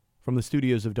From the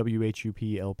studios of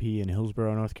WHUP-LP in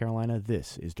Hillsborough, North Carolina,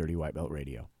 this is Dirty White Belt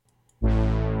Radio.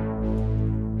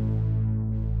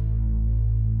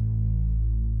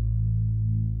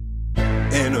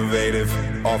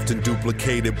 Innovative, often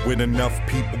duplicated. When enough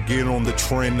people get on the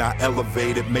trend, I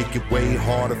elevate it, make it way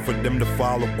harder for them to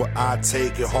follow what I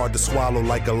take. It hard to swallow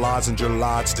like a lozenge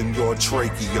lodged in your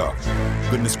trachea.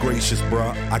 Goodness gracious,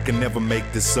 bruh, I can never make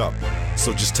this up.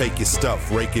 So just take your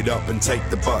stuff, rake it up, and take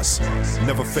the bus.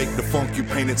 Never fake the funk, you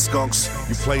painted skunks.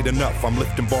 You played enough, I'm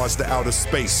lifting bars to outer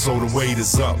space, so the weight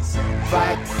is up.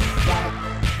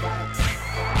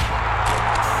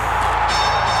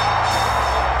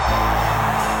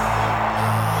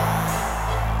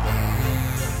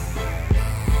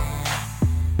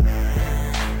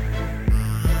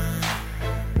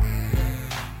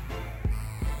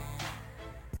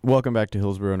 Welcome back to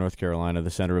Hillsborough, North Carolina, the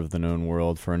center of the known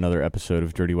world, for another episode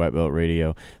of Dirty White Belt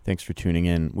Radio. Thanks for tuning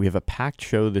in. We have a packed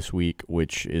show this week,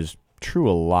 which is true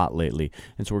a lot lately,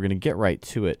 and so we're going to get right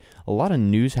to it. A lot of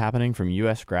news happening from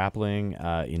U.S. Grappling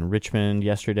in Richmond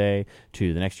yesterday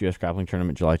to the next U.S. Grappling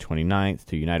Tournament July 29th,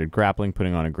 to United Grappling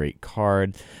putting on a great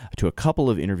card, to a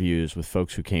couple of interviews with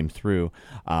folks who came through.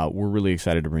 We're really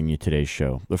excited to bring you today's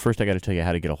show. But first, I got to tell you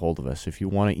how to get a hold of us. If you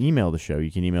want to email the show, you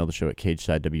can email the show at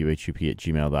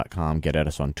cagesidewhup@gmail.com. Get at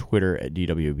us on Twitter at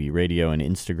DWB Radio and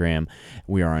Instagram.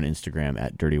 We are on Instagram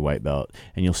at Dirty White Belt,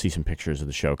 and you'll see some pictures of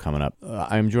the show coming up.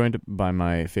 I'm joined by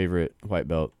my favorite white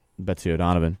belt, Betsy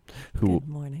O'Donovan. Good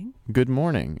morning. Good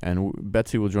morning. And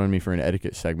Betsy will join me for an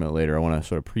etiquette segment later. I want to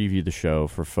sort of preview the show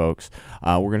for folks.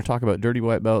 We're going to talk about Dirty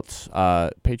White Belt's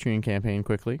Patreon campaign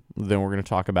quickly. Then we're going to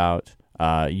talk about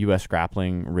U.S.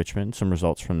 Grappling Richmond, some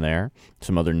results from there,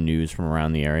 some other news from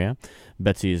around the area.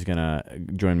 Betsy is going to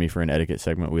join me for an etiquette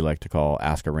segment we like to call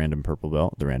Ask a Random Purple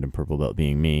Belt, the random purple belt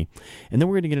being me. And then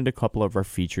we're going to get into a couple of our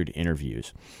featured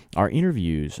interviews. Our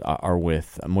interviews are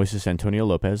with Moises Antonio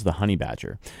Lopez, the Honey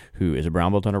Badger, who is a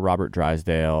brown belt under Robert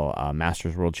Drysdale,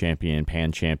 Masters World Champion,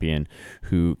 Pan Champion,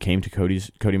 who came to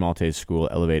Cody Malte's school,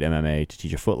 Elevate MMA, to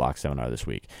teach a footlock seminar this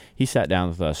week. He sat down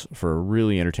with us for a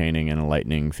really entertaining and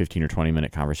enlightening 15 or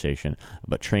 20-minute conversation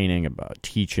about training, about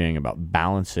teaching, about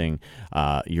balancing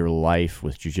your life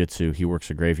with jiu-jitsu. He works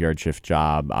a graveyard shift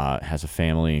job, has a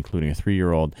family, including a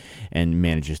 3-year-old, and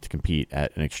manages to compete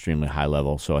at an extremely high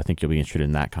level. So I think you'll be interested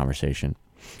in that conversation.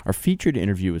 Our featured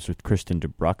interview was with Kristen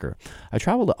DeBrucker. I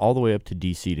traveled all the way up to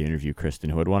D.C. to interview Kristen,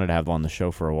 who I'd wanted to have on the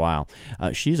show for a while.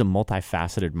 She's a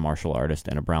multifaceted martial artist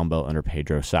and a brown belt under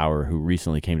Pedro Sauer, who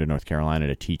recently came to North Carolina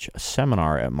to teach a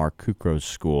seminar at Mark Kukro's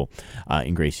school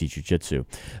in Gracie Jiu-Jitsu.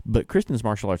 But Kristen's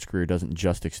martial arts career doesn't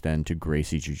just extend to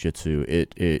Gracie Jiu-Jitsu.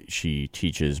 She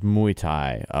teaches Muay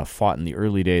Thai, fought in the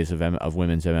early days of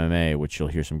women's MMA, which you'll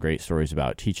hear some great stories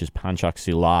about, teaches Panchak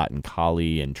Silat and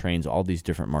Kali, and trains all these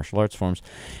different martial arts forms.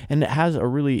 And it has a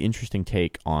really interesting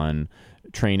take on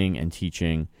training and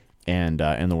teaching and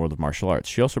the world of martial arts.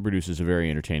 She also produces a very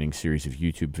entertaining series of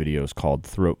YouTube videos called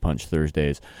Throat Punch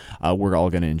Thursdays. We're all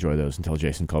going to enjoy those until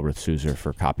Jason Culbreth sues her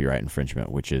for copyright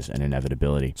infringement, which is an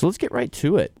inevitability. So let's get right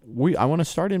to it. I want to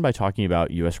start in by talking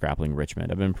about U.S. Grappling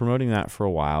Richmond. I've been promoting that for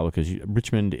a while because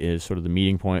Richmond is sort of the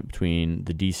meeting point between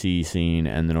the D.C. scene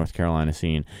and the North Carolina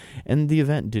scene, and the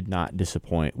event did not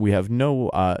disappoint. We have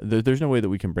there's no way that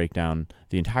we can break down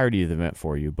the entirety of the event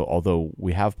for you, but although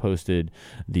we have posted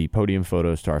the podium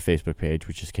photos to our Facebook page,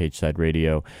 which is Cageside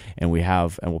Radio, and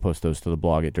we'll post those to the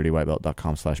blog at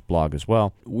dirtywhitebelt.com/blog as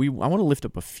well. I want to lift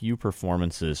up a few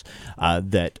performances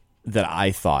that I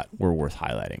thought were worth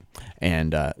highlighting.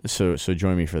 And so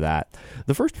join me for that.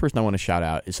 The first person I want to shout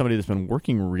out is somebody that's been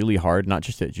working really hard, not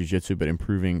just at jiu-jitsu, but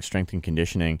improving strength and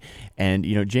conditioning. And,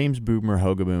 James Boomer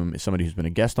Hogaboom is somebody who's been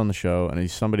a guest on the show, and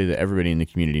he's somebody that everybody in the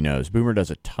community knows. Boomer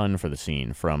does a ton for the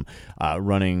scene, from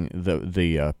running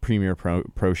the premier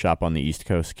pro shop on the East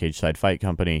Coast, Cageside Fight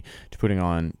Company, to putting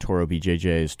on Toro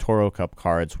BJJ's Toro Cup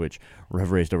cards, which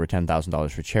have raised over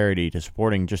 $10,000 for charity, to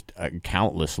supporting just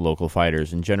countless local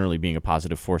fighters and generally being a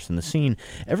positive force in the scene.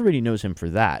 Everybody knows him for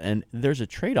that. And there's a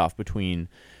trade-off between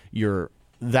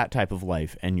that type of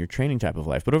life and your training type of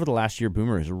life. But over the last year,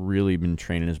 Boomer has really been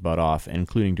training his butt off,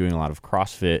 including doing a lot of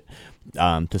CrossFit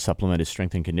to supplement his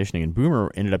strength and conditioning. And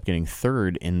Boomer ended up getting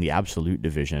third in the absolute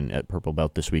division at Purple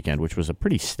Belt this weekend, which was a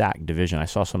pretty stacked division. I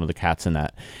saw some of the cats in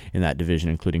that division,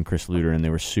 including Chris Luter, and they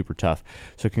were super tough.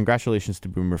 So congratulations to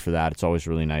Boomer for that. It's always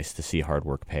really nice to see hard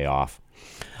work pay off.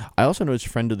 I also noticed a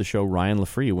friend of the show, Ryan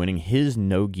Lafree, winning his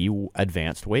no-gi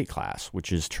advanced weight class,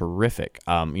 which is terrific.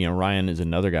 Ryan is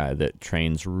another guy that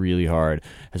trains really hard,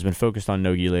 has been focused on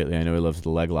no-gi lately. I know he loves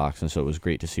the leg locks, and so it was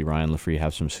great to see Ryan Lafree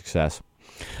have some success.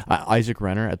 Isaac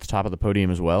Renner at the top of the podium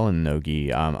as well in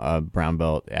no-gi, a brown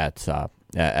belt at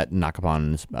at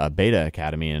Nakapon's Beta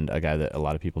Academy, and a guy that a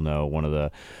lot of people know, one of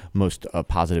the most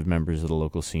positive members of the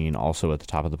local scene, also at the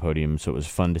top of the podium. So it was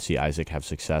fun to see Isaac have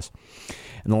success.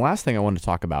 And the last thing I wanted to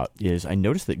talk about is I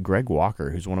noticed that Greg Walker,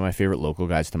 who's one of my favorite local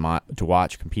guys to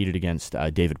watch, competed against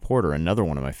David Porter, another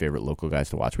one of my favorite local guys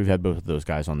to watch. We've had both of those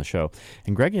guys on the show,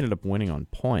 and Greg ended up winning on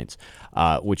points,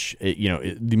 which,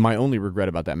 my only regret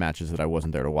about that match is that I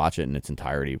wasn't there to watch it in its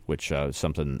entirety, which is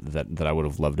something that I would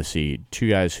have loved to see. Two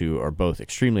guys who are both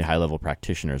extremely high-level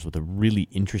practitioners with a really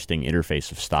interesting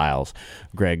interface of styles.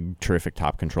 Greg, terrific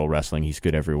top control wrestling. He's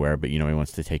good everywhere, but, he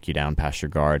wants to take you down past your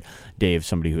guard. Dave,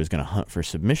 somebody who is going to hunt for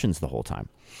submissions the whole time.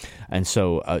 And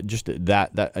so just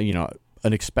that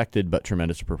unexpected but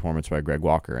tremendous performance by Greg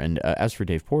Walker. And as for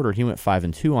Dave Porter, he went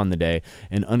 5-2 on the day,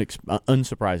 and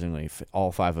unsurprisingly,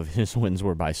 all 5 of his wins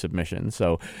were by submission.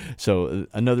 So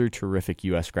another terrific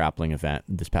U.S. grappling event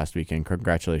this past weekend.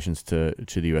 Congratulations to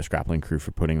the U.S. grappling crew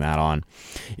for putting that on.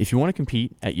 If you want to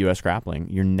compete at U.S. grappling,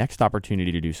 your next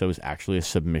opportunity to do so is actually a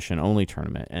submission-only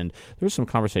tournament. And there was some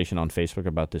conversation on Facebook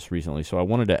about this recently, so I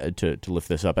wanted to lift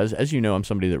this up. As you know, I'm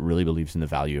somebody that really believes in the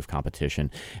value of competition,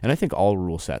 and I think all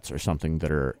rule sets are something that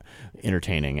are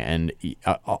entertaining, and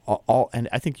and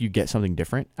I think you get something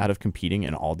different out of competing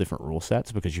in all different rule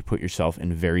sets because you put yourself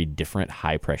in very different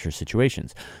high pressure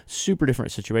situations. Super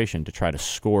different situation to try to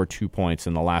score 2 points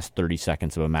in the last 30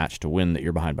 seconds of a match to win that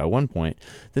you're behind by 1 point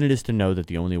than it is to know that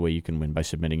the only way you can win by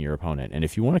submitting your opponent. And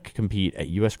if you want to compete at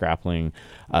U.S. Grappling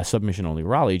Submission Only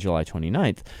Raleigh July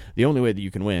 29th, the only way that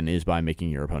you can win is by making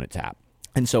your opponent tap.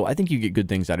 And so I think you get good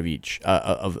things out of each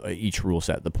rule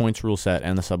set, the points rule set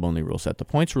and the sub-only rule set. The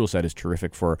points rule set is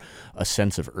terrific for a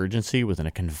sense of urgency within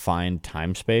a confined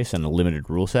time space and a limited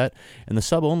rule set. And the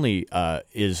sub-only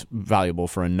is valuable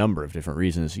for a number of different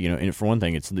reasons. And for one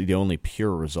thing, it's the only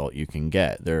pure result you can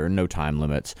get. There are no time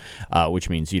limits, which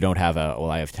means you don't have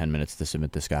I have 10 minutes to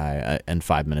submit this guy, and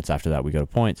 5 minutes after that we go to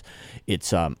points.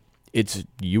 It's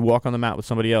you walk on the mat with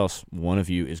somebody else, one of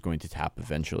you is going to tap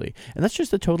eventually. And that's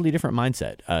just a totally different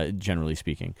mindset, generally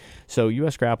speaking. So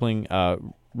U.S. Grappling,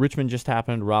 Richmond just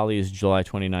happened. Raleigh is July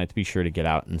 29th. Be sure to get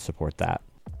out and support that.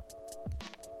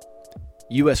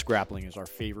 U.S. Grappling is our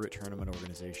favorite tournament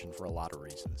organization for a lot of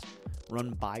reasons.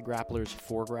 Run by grapplers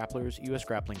for grapplers, U.S.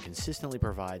 Grappling consistently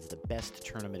provides the best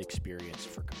tournament experience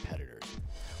for competitors.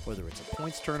 Whether it's a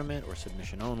points tournament or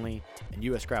submission only, and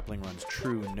U.S. Grappling runs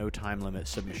true no time limit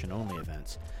submission only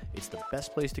events, it's the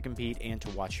best place to compete and to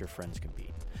watch your friends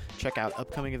compete. Check out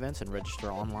upcoming events and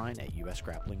register online at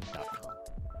usgrappling.com.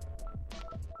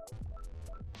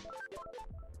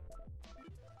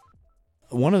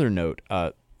 One other note,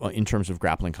 in terms of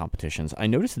grappling competitions, I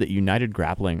noticed that United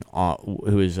Grappling,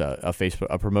 who is a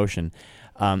promotion,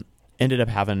 ended up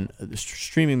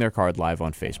streaming their card live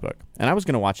on Facebook. And I was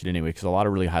going to watch it anyway because a lot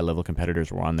of really high-level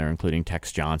competitors were on there, including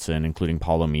Tex Johnson, including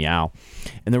Paulo Miao.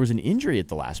 And there was an injury at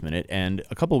the last minute, and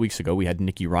a couple of weeks ago we had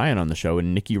Nikki Ryan on the show,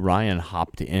 and Nikki Ryan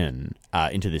hopped into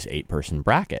this 8-person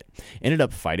bracket. Ended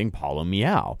up fighting Paulo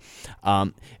Miao.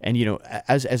 And,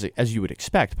 as you would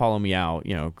expect, Paulo Miao,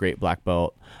 great black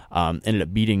belt, ended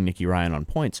up beating Nikki Ryan on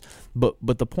points.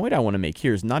 But the point I want to make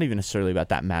here is not even necessarily about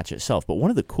that match itself, but one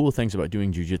of the cool things about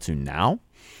doing jiu-jitsu now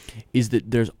is that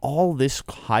there's all this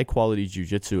high-quality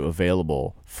jiu-jitsu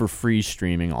available for free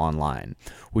streaming online,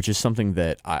 which is something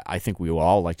that I think we will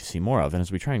all like to see more of. And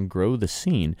as we try and grow the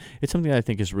scene, it's something that I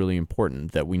think is really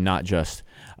important, that we not just,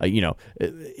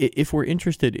 if we're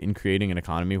interested in creating an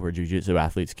economy where jiu-jitsu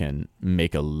athletes can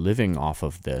make a living off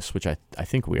of this, which I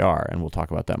think we are, and we'll talk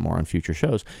about that more on future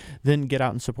shows, then get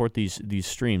out and support these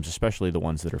streams, especially the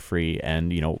ones that are free,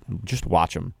 and, just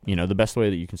watch them. The best way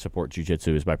that you can support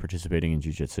jiu-jitsu is by participating in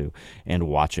jiu-jitsu and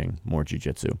watching more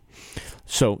jiu-jitsu.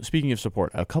 So speaking of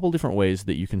support, a couple different ways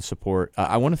that you can support.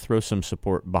 I want to throw some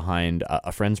support behind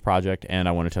a friend's project, and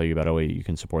I want to tell you about a way you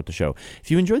can support the show. If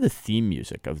you enjoy the theme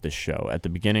music of this show at the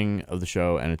beginning of the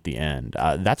show and at the end,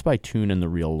 that's by Tune and the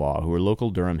Real Law, who are local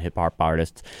Durham hip-hop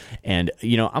artists. And,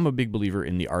 I'm a big believer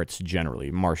in the arts generally,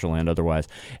 martial and otherwise.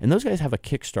 And those guys have a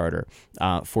Kickstarter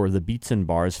for the Beats and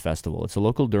Bars Festival. It's a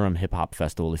local Durham hip-hop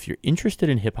festival. If you're interested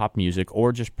in hip-hop music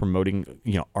or just promoting,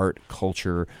 art,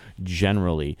 culture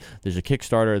generally, there's a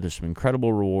Kickstarter. There's some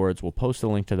incredible rewards. We'll post a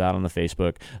link to that on the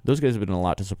Facebook. Those guys have been a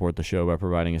lot to support the show by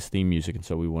providing us theme music, and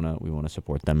so we want to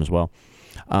support them as well.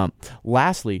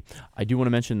 Lastly, I do want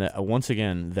to mention that once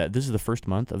again that this is the first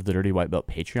month of the Dirty White Belt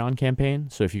Patreon campaign.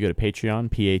 So if you go to Patreon,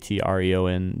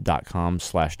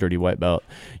 patreon.com/Dirty White Belt,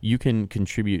 you can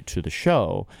contribute to the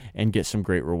show and get some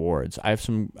great rewards. I have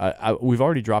some. We've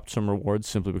already dropped some rewards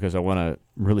simply because I want to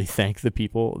really thank the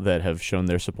people that have shown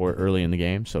their support early in the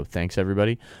game. So thanks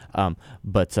everybody.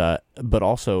 But but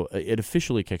also it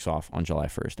officially kicks off on July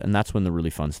 1st, and that's when the really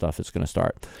fun stuff is going to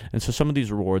start. And so some of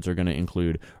these rewards are going to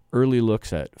include early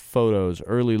looks at photos,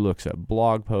 early looks at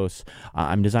blog posts.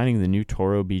 I'm designing the new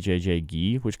Toro BJJ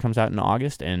gi, which comes out in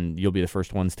August, and you'll be the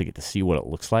first ones to get to see what it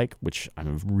looks like, which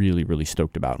I'm really, really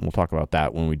stoked about. And we'll talk about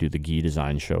that when we do the gi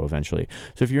design show eventually.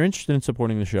 So if you're interested in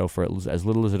supporting the show for as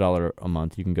little as $1 a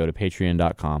month, you can go to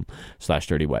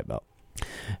patreon.com/dirtywhitebelt.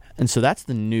 And so that's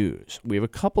the news. We have a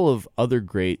couple of other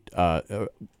great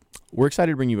we're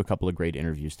excited to bring you a couple of great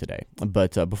interviews today.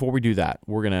 But before we do that,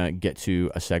 we're going to get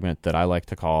to a segment that I like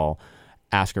to call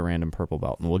Ask a Random Purple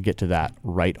Belt. And we'll get to that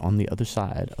right on the other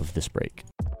side of this break.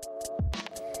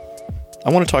 I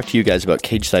want to talk to you guys about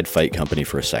Cageside Fight Company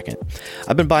for a second.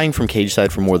 I've been buying from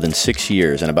Cageside for more than 6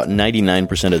 years, and about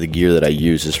 99% of the gear that I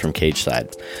use is from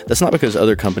Cageside. That's not because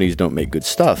other companies don't make good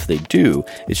stuff, they do.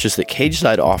 It's just that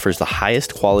Cageside offers the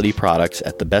highest quality products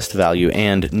at the best value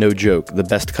and, no joke, the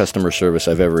best customer service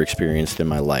I've ever experienced in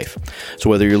my life. So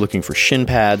whether you're looking for shin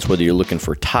pads, whether you're looking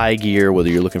for Thai gear, whether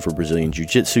you're looking for Brazilian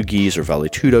Jiu-Jitsu gis or Vale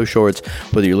Tudo shorts,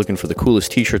 whether you're looking for the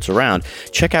coolest t-shirts around,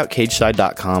 check out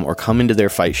Cageside.com or come into their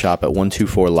fight shop at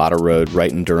 124 Lotta Road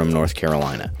right in Durham, North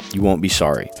Carolina. You won't be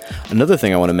sorry. Another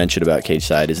thing I want to mention about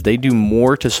Cageside is they do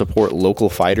more to support local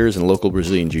fighters and local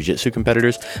Brazilian Jiu-Jitsu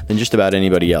competitors than just about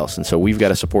anybody else, and so we've got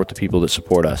to support the people that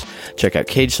support us. Check out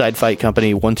Cageside Fight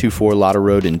Company, 124 Lotta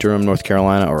Road in Durham, North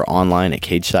Carolina, or online at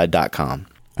cageside.com.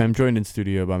 I'm joined in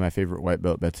studio by my favorite white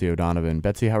belt, Betsy O'Donovan.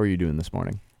 Betsy, how are you doing this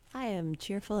morning? I am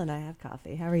cheerful and I have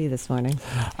coffee. How are you this morning?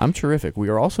 I'm terrific. We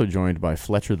are also joined by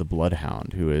Fletcher the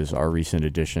Bloodhound, who is our recent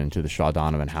addition to the Shaw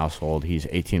Donovan household. He's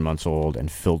 18 months old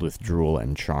and filled with drool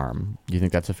and charm. Do you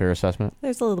think that's a fair assessment?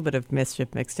 There's a little bit of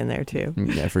mischief mixed in there, too.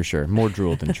 Yeah, for sure. More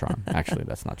drool than charm. Actually,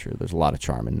 that's not true. There's a lot of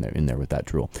charm in there with that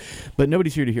drool. But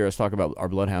nobody's here to hear us talk about our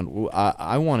Bloodhound.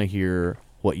 I want to hear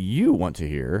what you want to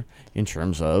hear in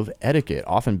terms of etiquette.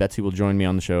 Often Betsy will join me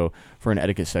on the show for an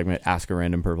etiquette segment, Ask a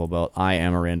Random Purple Belt. I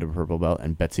am a random purple belt,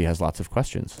 and Betsy has lots of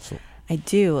questions. So. I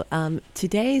do.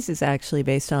 Today's is actually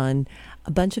based on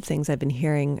a bunch of things I've been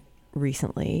hearing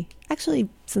recently, actually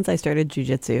since I started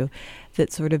jiu-jitsu,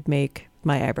 that sort of make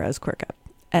my eyebrows quirk up.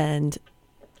 And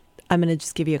I'm going to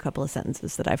just give you a couple of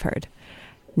sentences that I've heard.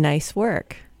 Nice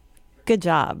work. Good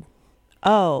job.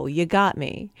 Oh, you got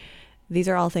me. These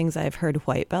are all things I've heard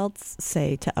white belts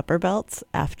say to upper belts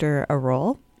after a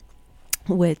roll,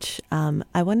 which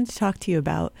I wanted to talk to you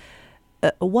about.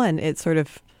 One, it's sort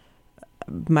of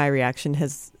my reaction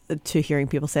to hearing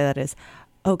people say that is,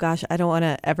 oh gosh, I don't want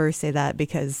to ever say that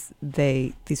because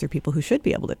these are people who should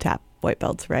be able to tap white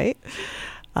belts, right?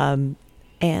 And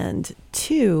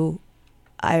two,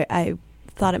 I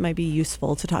thought it might be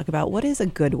useful to talk about what is a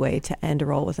good way to end a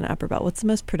roll with an upper belt. What's the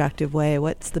most productive way?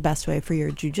 What's the best way for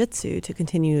your jiu-jitsu to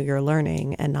continue your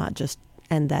learning and not just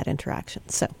end that interaction?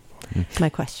 So my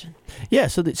question. Yeah,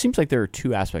 so it seems like there are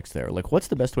two aspects there. Like, what's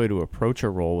the best way to approach a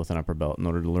roll with an upper belt in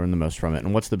order to learn the most from it?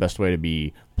 And what's the best way to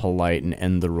be polite and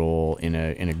end the roll in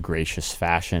a gracious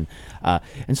fashion?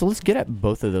 And so let's get at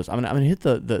both of those. I'm gonna hit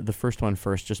the first one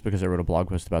first, just because I wrote a blog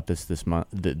post about this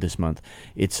month.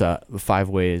 It's 5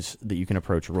 ways that you can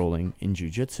approach rolling in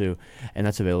jiu-jitsu, and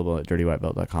that's available at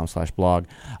dirtywhitebelt.com/blog.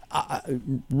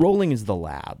 Rolling is the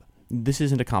lab. This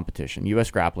isn't a competition.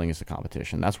 U.S. Grappling is a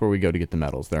competition. That's where we go to get the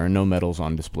medals. There are no medals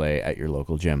on display at your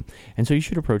local gym. And so you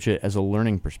should approach it as a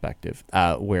learning perspective,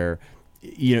 where,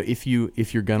 if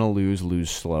you're going to lose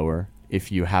slower. If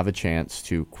you have a chance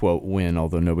to, quote, win,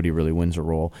 although nobody really wins a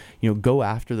roll, go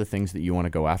after the things that you want to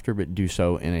go after, but do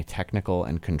so in a technical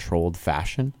and controlled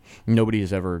fashion. Nobody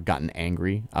has ever gotten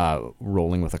angry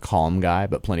rolling with a calm guy,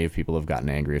 but plenty of people have gotten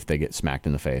angry if they get smacked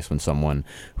in the face when someone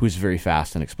who's very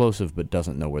fast and explosive but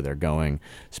doesn't know where they're going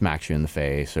smacks you in the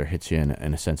face or hits you in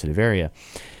a sensitive area.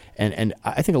 And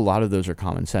I think a lot of those are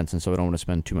common sense, and so I don't want to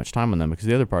spend too much time on them because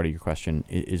the other part of your question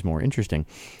is more interesting.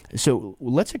 So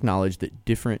let's acknowledge that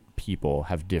different people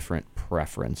have different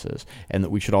preferences and that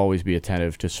we should always be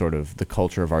attentive to sort of the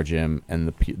culture of our gym and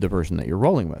the person that you're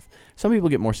rolling with. Some people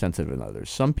get more sensitive than others.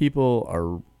 Some people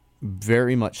are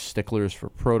very much sticklers for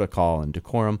protocol and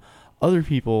decorum. Other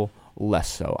people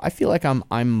less so. I feel like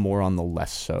I'm more on the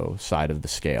less so side of the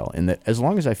scale, in that as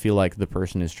long as I feel like the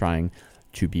person is trying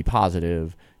to be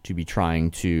positive, to be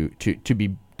trying to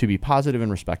be positive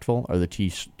and respectful are the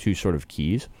two sort of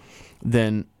keys,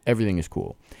 then everything is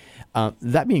cool.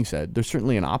 That being said, there's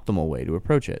certainly an optimal way to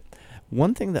approach it.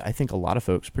 One thing that I think a lot of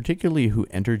folks, particularly who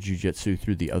enter jiu-jitsu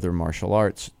through the other martial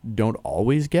arts, don't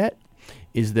always get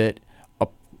is that a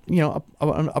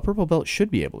purple belt should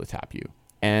be able to tap you.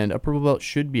 And a purple belt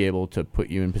should be able to put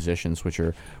you in positions which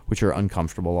are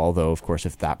uncomfortable. Although, of course,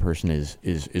 if that person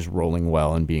is rolling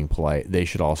well and being polite, they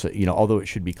should also, although it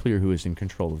should be clear who is in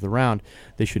control of the round,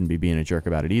 they shouldn't be being a jerk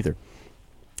about it either.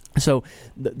 So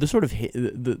the sort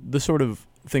of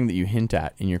thing that you hint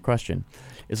at in your question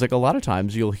is like a lot of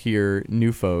times you'll hear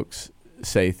new folks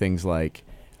say things like,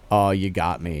 "Oh, you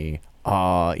got me,"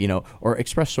 or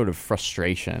express sort of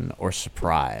frustration or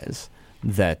surprise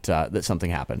that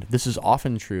something happened. This is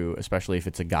often true, especially if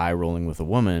it's a guy rolling with a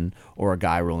woman or a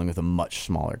guy rolling with a much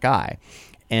smaller guy.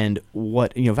 And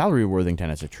what Valerie Worthington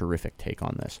has a terrific take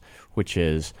on this, which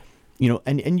is,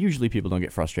 and usually people don't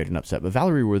get frustrated and upset, but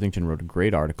Valerie Worthington wrote a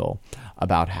great article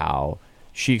about how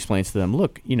she explains to them,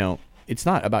 look, it's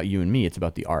not about you and me, it's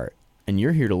about the art. And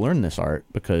you're here to learn this art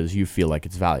because you feel like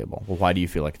it's valuable. Well, why do you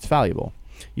feel like it's valuable?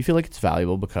 You feel like it's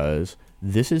valuable because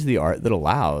this is the art that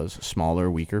allows smaller,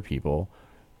 weaker people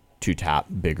to tap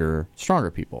bigger,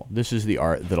 stronger people. This is the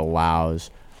art that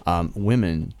allows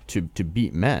women to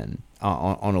beat men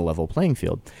on a level playing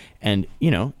field. And,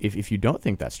 if you don't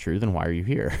think that's true, then why are you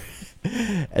here?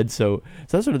 And so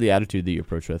that's sort of the attitude that you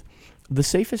approach with. The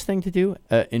safest thing to do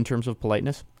in terms of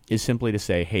politeness is simply to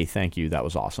say, hey, thank you, that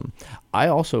was awesome. I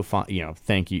also find,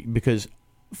 thank you, because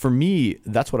for me,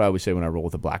 that's what I always say when I roll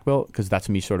with a black belt, because that's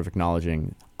me sort of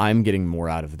acknowledging I'm getting more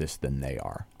out of this than they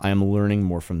are. I am learning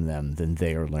more from them than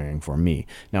they are learning from me.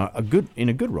 Now, in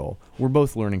a good roll, we're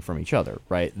both learning from each other,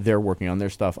 right? They're working on their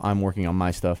stuff, I'm working on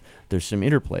my stuff. There's some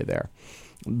interplay there.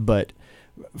 But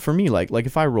for me, like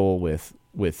if I roll with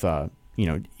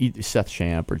Seth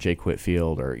Shamp or Jake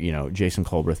Whitfield or, Jason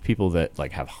Culbreth, people that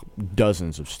like have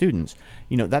dozens of students,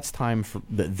 that's time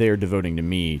that they're devoting to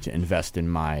me to invest in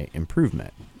my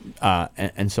improvement.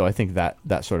 And so I think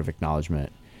that sort of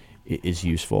acknowledgement is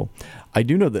useful. I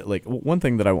do know that like one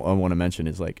thing that I want to mention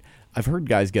is like, I've heard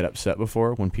guys get upset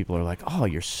before when people are like, oh,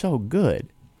 you're so good.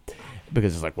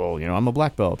 Because it's like, well, I'm a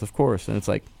black belt, of course. And it's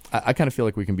like, I kind of feel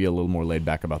like we can be a little more laid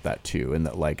back about that too. And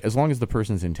that like, as long as the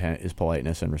person's intent is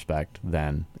politeness and respect,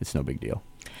 then it's no big deal.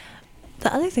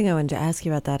 The other thing I wanted to ask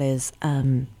you about that is,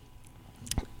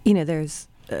 there's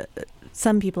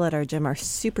some people at our gym are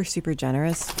super, super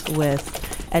generous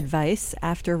with advice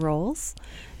after rolls.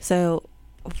 So,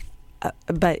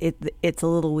 but it's a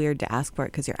little weird to ask for it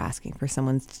because you're asking for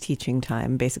someone's teaching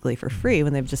time basically for free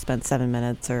when they've just spent 7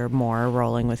 minutes or more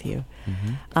rolling with you.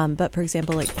 Mm-hmm. But for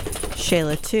example, like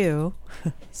Shayla too,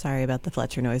 sorry about the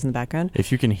Fletcher noise in the background.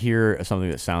 If you can hear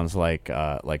something that sounds like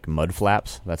mud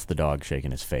flaps, that's the dog shaking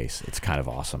his face. It's kind of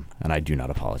awesome, and I do not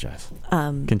apologize.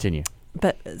 Continue.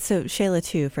 But so Shayla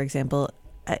too, for example,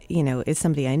 is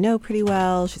somebody I know pretty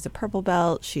well. She's a purple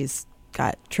belt. She's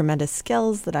got tremendous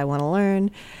skills that I want to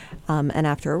learn. And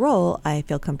after a roll, I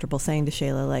feel comfortable saying to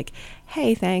Shayla, like,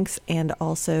 hey, thanks. And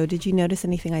also, did you notice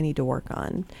anything I need to work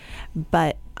on?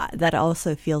 But that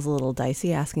also feels a little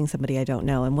dicey asking somebody I don't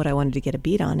know. And what I wanted to get a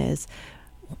beat on is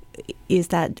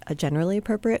that a generally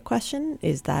appropriate question?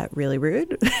 Is that really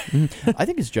rude? I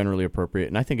think it's generally appropriate.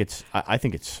 And I think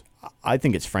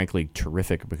it's frankly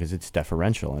terrific because it's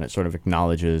deferential and it sort of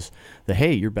acknowledges that,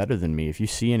 hey, you're better than me. If you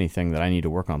see anything that I need to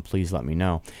work on, please let me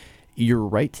know. You're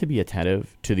right to be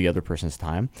attentive to the other person's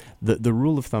time. The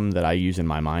rule of thumb that I use in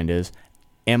my mind is,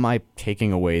 am I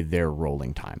taking away their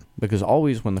rolling time? Because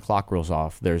always when the clock rolls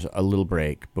off, there's a little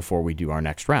break before we do our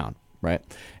next round. Right.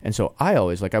 And so I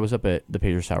always, I was up at the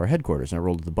Pager Sauer headquarters and I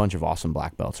rolled with a bunch of awesome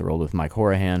black belts. I rolled with Mike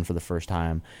Horahan for the first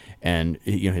time and,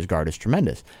 his guard is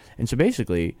tremendous. And so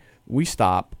basically we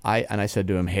stop. I said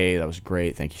to him, hey, that was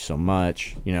great. Thank you so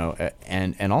much.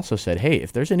 And also said, hey,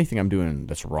 if there's anything I'm doing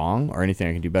that's wrong or anything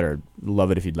I can do better,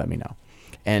 love it if you'd let me know.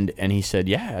 And he said,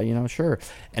 yeah, sure.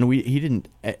 And he didn't.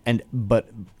 And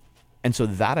so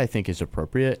that I think is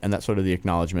appropriate. And that's sort of the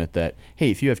acknowledgement that, hey,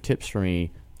 if you have tips for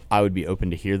me, I would be open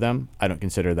to hear them. I don't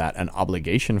consider that an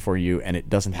obligation for you, and it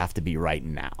doesn't have to be right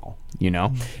now,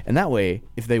 Mm-hmm. And that way,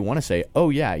 if they want to say, oh,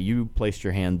 yeah, you placed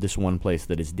your hand this one place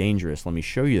that is dangerous, let me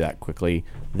show you that quickly,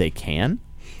 they can.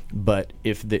 But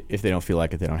if they don't feel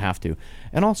like it, they don't have to.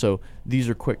 And also, these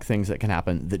are quick things that can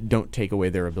happen that don't take away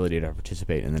their ability to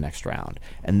participate in the next round.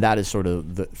 And that is sort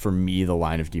of, for me, the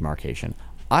line of demarcation.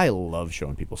 I love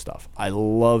showing people stuff. I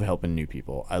love helping new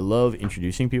people. I love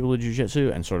introducing people to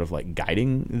jiu-jitsu and sort of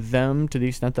guiding them to the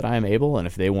extent that I am able. And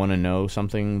if they want to know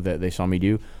something that they saw me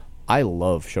do, I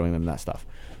love showing them that stuff.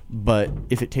 But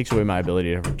if it takes away my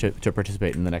ability to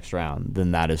participate in the next round,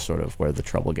 then that is sort of where the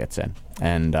trouble gets in.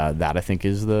 And that, I think,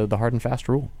 is the hard and fast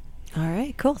rule. All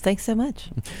right, cool. Thanks so much.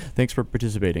 Thanks for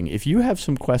participating. If you have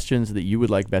some questions that you would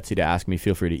like Betsy to ask me,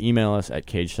 feel free to email us at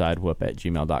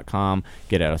cagesidewhoop@gmail.com,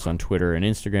 get at us on Twitter and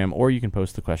Instagram, or you can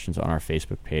post the questions on our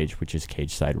Facebook page, which is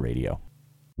Cageside Radio.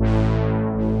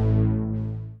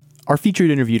 Our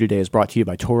featured interview today is brought to you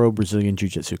by Toro Brazilian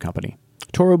Jiu-Jitsu Company.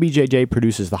 Toro BJJ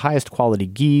produces the highest quality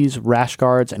gis, rash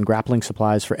guards, and grappling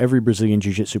supplies for every Brazilian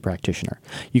Jiu-Jitsu practitioner.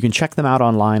 You can check them out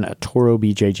online at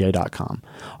torobjj.com.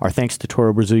 Our thanks to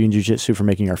Toro Brazilian Jiu-Jitsu for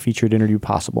making our featured interview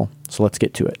possible. So let's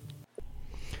get to it.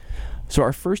 So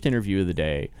our first interview of the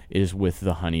day is with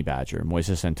the Honey Badger,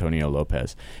 Moises Antonio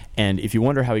Lopez. And if you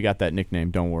wonder how he got that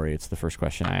nickname, don't worry, it's the first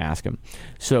question I ask him.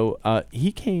 So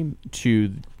he came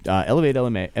to Elevate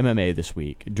MMA this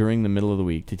week during the middle of the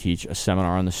week to teach a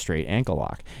seminar on the straight ankle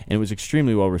lock. And it was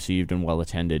extremely well received and well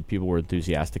attended. People were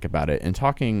enthusiastic about it. And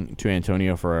talking to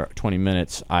Antonio for 20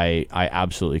 minutes, I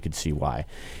absolutely could see why.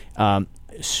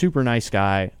 Super nice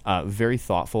guy, very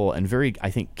thoughtful, and very, I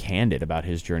think, candid about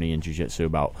his journey in jiu-jitsu,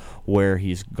 about where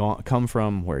he's come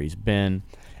from, where he's been,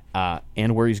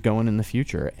 and where he's going in the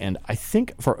future. And I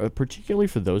think, particularly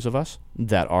for those of us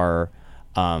that are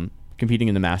competing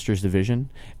in the Masters division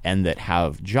and that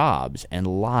have jobs and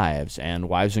lives and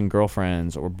wives and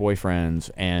girlfriends or boyfriends,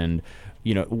 and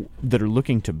that are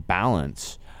looking to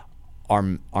balance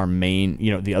our main,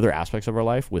 the other aspects of our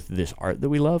life with this art that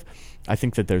we love, I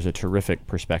think that there's a terrific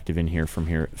perspective in here from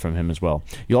him as well.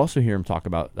 You'll also hear him talk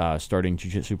about starting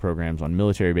jiu-jitsu programs on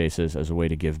military bases as a way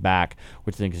to give back,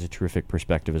 which I think is a terrific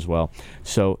perspective as well.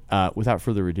 So without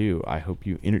further ado, I hope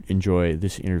you enjoy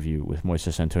this interview with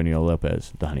Moises Antonio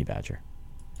Lopez, the Honey Badger.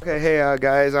 Okay, hey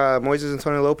guys, Moises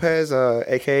Antonio Lopez,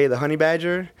 aka the Honey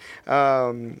Badger.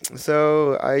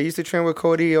 So I used to train with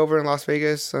Cody over in Las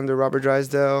Vegas under Robert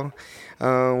Drysdale,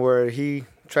 where he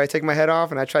tried to take my head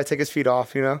off and I tried to take his feet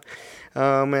off,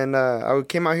 And I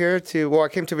came out here I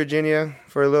came to Virginia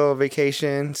for a little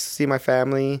vacation, see my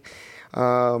family,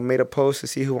 made a post to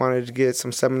see who wanted to get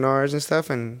some seminars and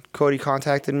stuff, and Cody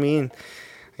contacted me and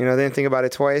didn't think about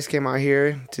it twice, came out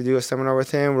here to do a seminar with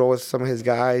him, roll with some of his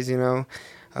guys,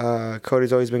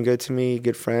 Cody's always been good to me,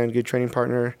 good friend, good training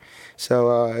partner.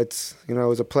 So it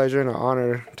was a pleasure and an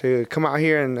honor to come out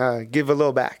here and give a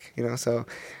little back, So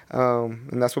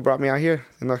and that's what brought me out here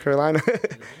in North Carolina.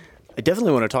 I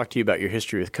definitely want to talk to you about your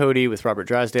history with Cody, with Robert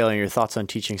Drysdale, and your thoughts on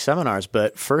teaching seminars.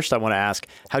 But first, I want to ask,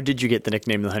 how did you get the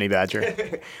nickname the Honey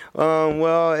Badger?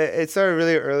 Well, it started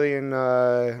really early in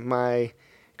my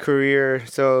career.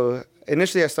 So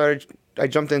initially, I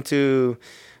jumped into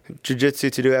jiu-jitsu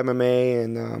to do MMA,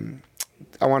 and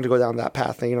I wanted to go down that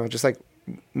path, just like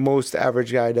most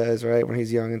average guy does, right, when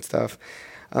he's young and stuff.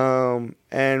 And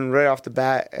right off the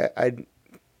bat, I'd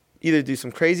either do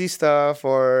some crazy stuff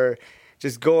or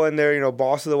just go in there,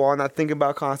 balls to the wall, not thinking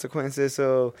about consequences.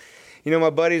 So, my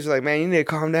buddies were like, man, you need to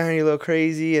calm down, you're a little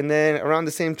crazy. And then around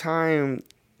the same time,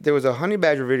 there was a Honey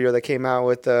Badger video that came out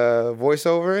with a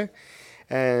voiceover,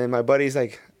 and my buddies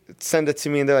send it to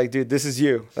me, and they're like, dude, this is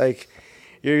you.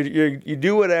 You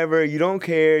do whatever, you don't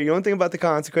care, you don't think about the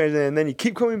consequences, and then you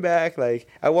keep coming back.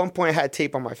 At one point, I had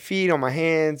tape on my feet, on my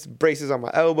hands, braces on my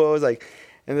elbows,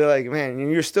 and they're like, man,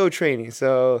 you're still training.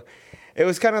 So it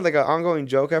was kind of like an ongoing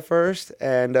joke at first,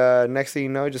 and next thing you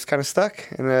know, it just kind of stuck,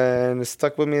 and then it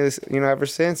stuck with me, ever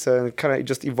since, and it kind of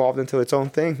just evolved into its own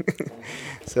thing.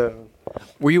 So,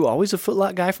 were you always a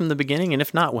footlock guy from the beginning, and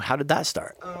if not, how did that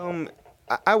start?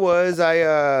 I was.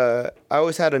 I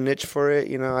always had a niche for it.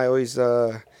 I always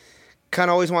kind of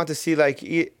always wanted to see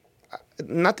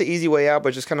not the easy way out,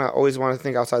 but just kind of always wanted to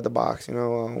think outside the box.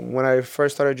 When I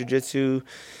first started jiu-jitsu,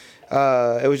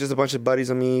 it was just a bunch of buddies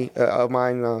of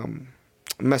mine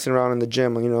messing around in the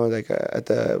gym. At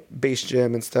the base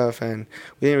gym and stuff, and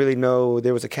we didn't really know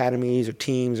there was academies or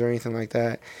teams or anything like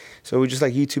that. So we just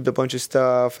YouTubed a bunch of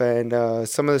stuff, and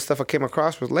some of the stuff I came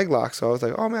across was leg locks. So I was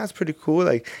like, oh man, that's pretty cool.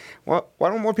 Why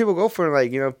don't more people go for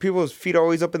it? People's feet are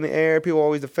always up in the air. People are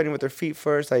always defending with their feet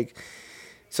first.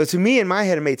 So to me, in my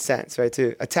head, it made sense, right,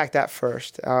 to attack that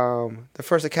first. The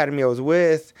first academy I was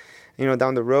with,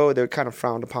 down the road, they kind of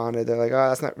frowned upon it. They're like, oh,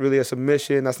 that's not really a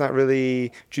submission. That's not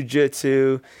really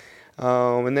jiu-jitsu.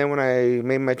 And then when I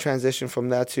made my transition from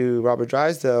that to Robert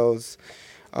Drysdale's,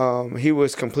 he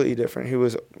was completely different. He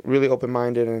was really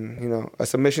open-minded, and a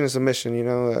submission is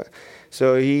submission.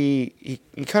 So he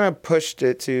kind of pushed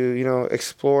it to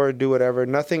explore, do whatever.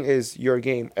 Nothing is your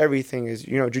game. Everything is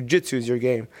jiu-jitsu is your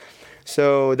game.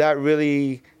 So that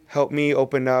really helped me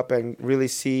open up and really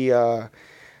see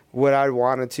what I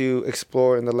wanted to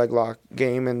explore in the leg lock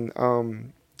game.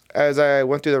 And as I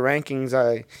went through the rankings,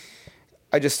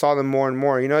 I just saw them more and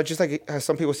more. Just like how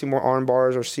some people see more arm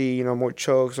bars or see, more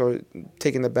chokes or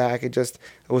taking the back. It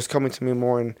was coming to me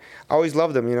more, and I always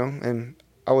loved them, and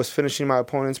I was finishing my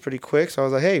opponents pretty quick. So I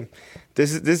was like, hey,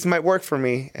 this might work for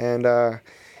me, and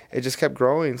it just kept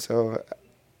growing. So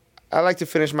I like to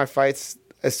finish my fights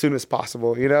as soon as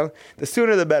possible, you know? The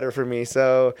sooner the better for me.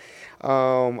 So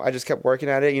I just kept working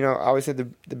at it. You know, obviously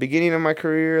at the beginning of my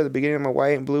career, the beginning of my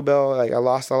white and blue belt, like I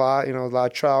lost a lot, you know, a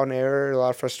lot of trial and error, a lot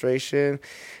of frustration.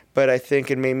 But I think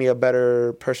it made me a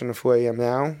better person of who I am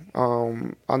now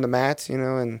on the mats, you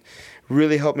know, and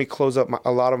really helped me close up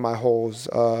a lot of my holes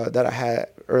that I had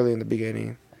early in the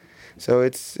beginning. So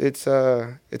it's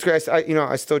great.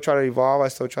 I still try to evolve. I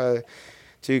still try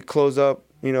to close up,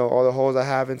 you know, all the holes I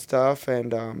have and stuff.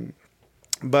 And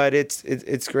but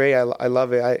it's great. I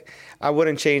love it. I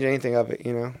wouldn't change anything of it,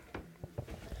 you know.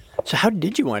 So how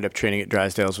did you wind up training at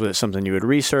Drysdale's? Was it something you had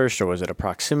researched, or was it a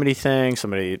proximity thing?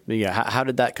 How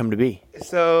did that come to be?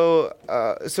 So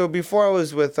before I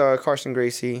was with Carson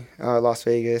Gracie, Las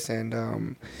Vegas, and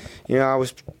you know, I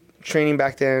was training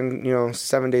back then, you know,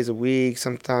 7 days a week,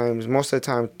 sometimes most of the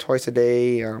time twice a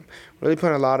day. Really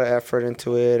putting a lot of effort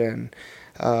into it, and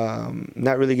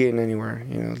not really getting anywhere.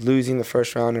 You know, losing the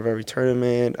first round of every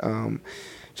tournament.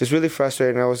 Just really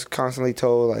frustrated, and I was constantly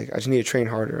told, like, I just need to train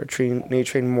harder, need to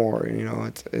train more, you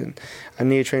know, and I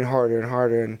need to train harder and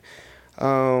harder.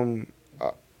 And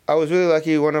I was really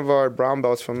lucky. One of our brown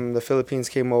belts from the Philippines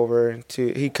came over.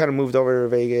 He kind of moved over to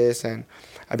Vegas, and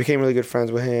I became really good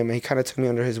friends with him, and he kind of took me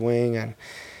under his wing, and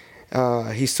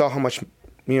he saw how much,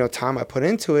 you know, time I put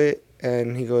into it,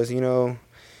 and he goes, you know,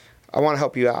 I want to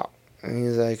help you out. And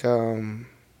he's like, I don't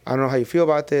know how you feel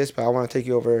about this, but I want to take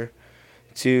you over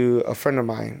to a friend of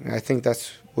mine. And I think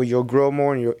that's where you'll grow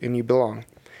more and you belong,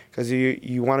 because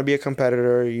you want to be a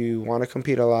competitor, you want to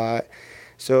compete a lot.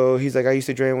 So he's like, I used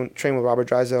to train with Robert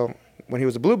Drysdale when he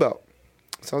was a blue belt.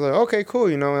 So I was like, okay, cool.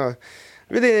 You know, I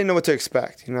really didn't know what to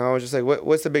expect. You know, I was just like,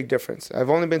 what's the big difference? I've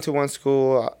only been to one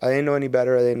school. I didn't know any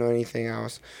better. I didn't know anything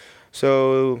else.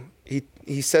 So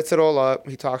he sets it all up.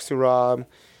 He talks to Rob.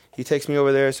 He takes me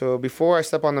over there. So before I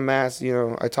step on the mats, you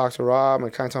know, I talk to Rob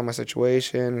and kind of tell him my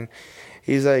situation.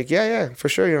 He's like, yeah, for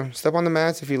sure. You know, step on the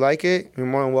mats. If you like it, you're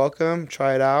more than welcome.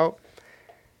 Try it out.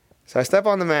 So I step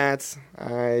on the mats.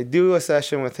 I do a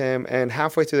session with him. And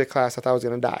halfway through the class, I thought I was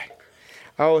going to die.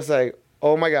 I was like,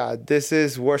 oh, my God, this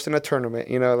is worse than a tournament.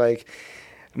 You know, like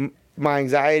my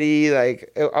anxiety,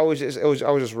 like I was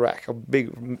just wrecked, a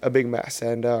big mess.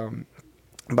 And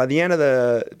by the end of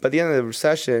the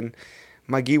session,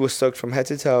 my gi was soaked from head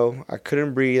to toe. I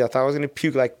couldn't breathe. I thought I was going to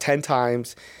puke like 10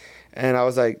 times. And I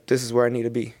was like, this is where I need to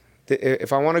be.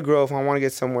 If I want to grow, if I want to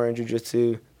get somewhere in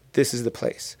jiu-jitsu, this is the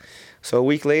place. So a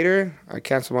week later, I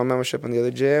canceled my membership in the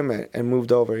other gym and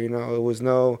moved over. You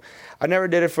know, I never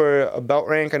did it for a belt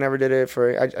rank. I never did it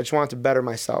I just wanted to better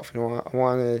myself. You know, I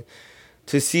wanted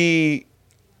to see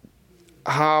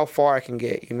how far I can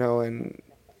get, you know, and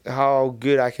how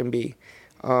good I can be.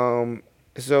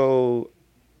 So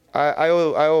I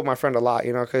owe my friend a lot,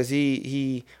 you know, because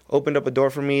he opened up a door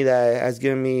for me that has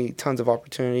given me tons of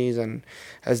opportunities and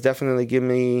has definitely given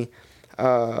me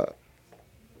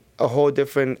a whole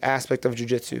different aspect of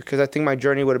jiu-jitsu, because I think my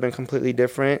journey would have been completely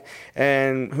different,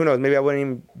 and who knows, maybe I wouldn't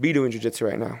even be doing jiu-jitsu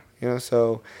right now, you know.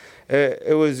 So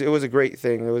it was a great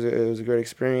thing. It was a great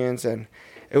experience, and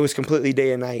it was completely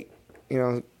day and night, you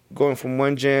know, going from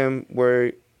one gym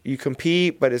where you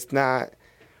compete but it's not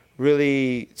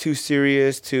really too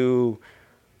serious to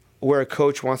where a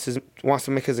coach wants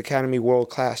to make his academy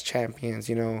world-class champions,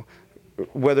 you know,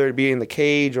 whether it be in the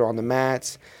cage or on the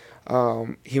mats.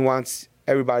 He wants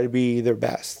everybody to be their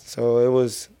best. So it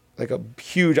was like a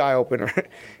huge eye-opener,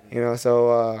 you know.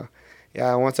 So,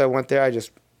 yeah, once I went there, I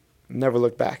just never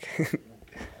looked back.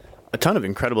 A ton of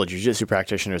incredible jiu-jitsu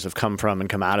practitioners have come from and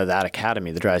come out of that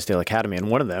academy, the Drysdale Academy,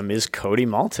 and one of them is Cody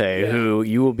Malte, who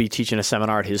you will be teaching a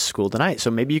seminar at his school tonight.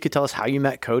 So maybe you could tell us how you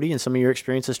met Cody and some of your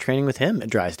experiences training with him at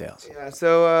Drysdale's. Yeah,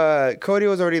 so Cody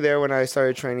was already there when I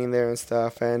started training there and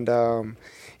stuff, and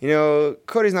you know,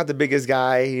 Cody's not the biggest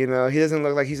guy, you know, he doesn't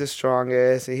look like he's the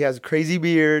strongest, he has a crazy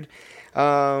beard,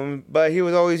 but he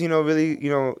was always, you know, really,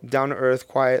 you know, down-to-earth,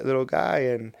 quiet little guy,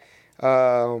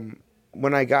 and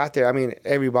when I got there, I mean,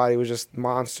 everybody was just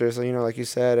monsters, you know, like you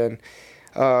said. And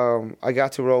I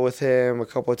got to roll with him a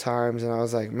couple of times, and I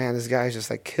was like, man, this guy's just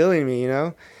like killing me, you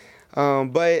know.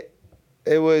 But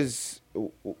it was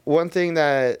one thing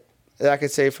that I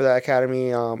could say for that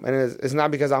academy, and it's not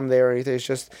because I'm there or anything. It's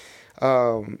just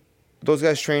those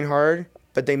guys train hard,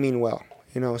 but they mean well,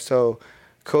 you know. So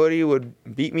Cody would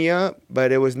beat me up,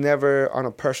 but it was never on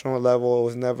a personal level. It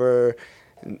was never,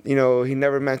 you know, he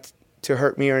never meant to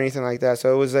hurt me or anything like that.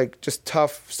 So it was like just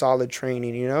tough, solid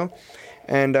training, you know.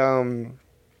 And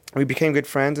we became good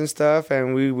friends and stuff,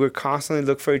 and we would constantly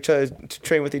look for each other to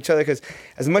train with each other, because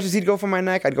as much as he'd go for my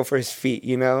neck, I'd go for his feet,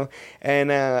 you know.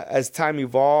 And as time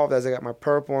evolved, as I got my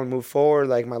purple and moved forward,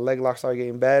 like my leg lock started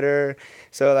getting better.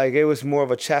 So like it was more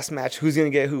of a chess match, who's gonna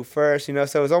get who first, you know.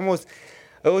 So it was almost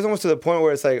to the point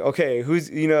where it's like, okay,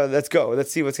 let's go,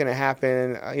 let's see what's gonna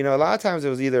happen. You know, a lot of times it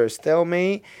was either a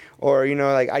stalemate, or you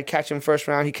know, like I'd catch him first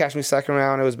round, he'd catch me second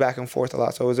round. It was back and forth a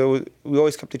lot. So we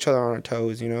always kept each other on our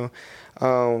toes, you know.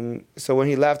 So when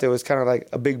he left, it was kind of like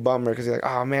a big bummer, because he's like,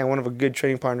 oh man, one of our good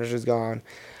training partners is gone.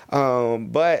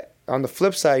 But on the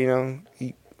flip side, you know,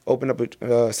 he opened up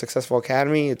a successful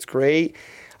academy. It's great.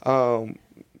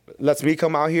 Lets me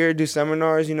come out here, do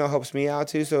seminars, you know, helps me out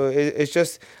too. So it's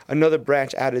just another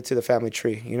branch added to the family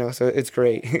tree, you know, so it's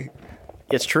great.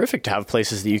 It's terrific to have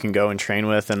places that you can go and train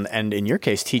with, and in your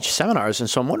case, teach seminars. And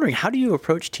so I'm wondering, how do you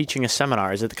approach teaching a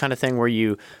seminar? Is it the kind of thing where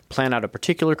you plan out a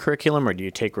particular curriculum, or do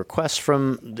you take requests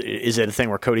from, is it a thing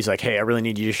where Cody's like, hey, I really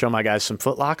need you to show my guys some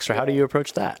footlocks, or how do you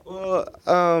approach that? Well,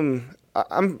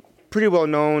 I'm pretty well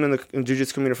known in the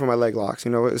jiu-jitsu community for my leg locks,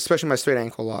 you know, especially my straight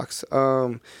ankle locks.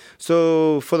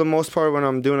 So for the most part, when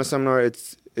I'm doing a seminar,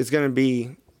 it's going to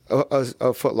be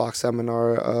a foot lock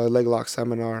seminar, a leg lock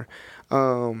seminar.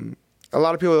 A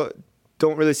lot of people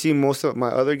don't really see most of my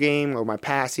other game or my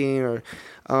passing,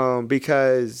 or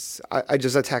because I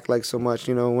just attack legs so much.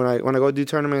 You know, when I go do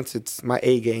tournaments, it's my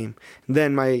A game,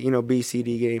 then my, you know, B, C,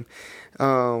 D game.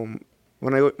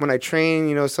 When I train,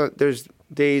 you know, so there's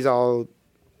days I'll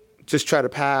just try to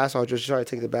pass, I'll just try to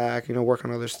take the back, you know, work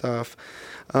on other stuff.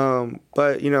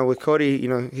 But you know, with Cody, you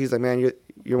know, he's like, man,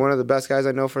 you're one of the best guys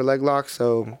I know for leg locks,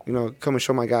 so you know, come and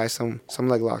show my guys some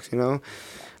leg locks, you know.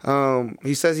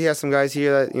 He says he has some guys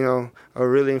here that, you know, are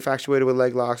really infatuated with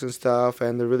leg locks and stuff,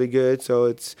 and they're really good. So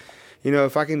it's, you know,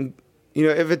 if I can, you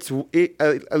know, if it's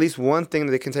at least one thing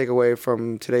that they can take away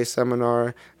from today's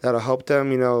seminar that'll help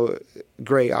them, you know,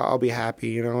 great, I'll be happy.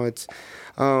 You know, it's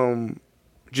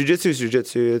jiu-jitsu is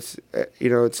jiu-jitsu. It's,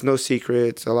 you know, it's no secret.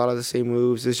 It's a lot of the same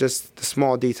moves. It's just the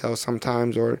small details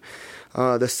sometimes, or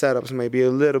the setups may be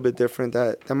a little bit different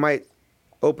that might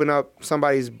open up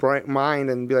somebody's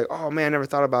mind and be like, oh man, I never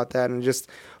thought about that, and it just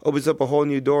opens up a whole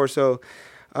new door. So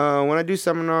when I do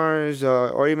seminars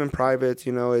or even privates,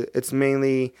 you know, it's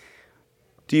mainly,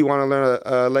 do you want to learn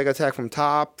a leg attack from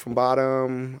top, from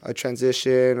bottom, a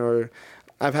transition? Or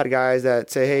I've had guys that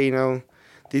say, hey, you know,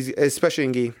 these, especially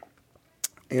in gi,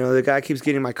 you know, the guy keeps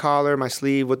getting my collar, my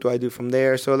sleeve, what do I do from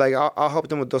there? So like I'll help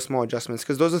them with those small adjustments,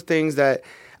 because those are things that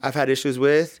I've had issues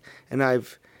with, and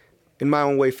I've in my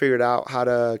own way figured out how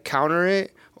to counter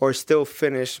it or still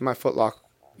finish my footlock,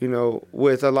 you know,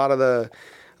 with a lot of the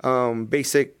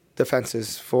basic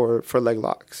defenses for leg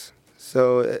locks.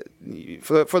 So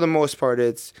for the most part,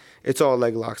 it's all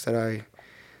leg locks that I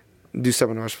do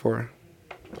seminars for.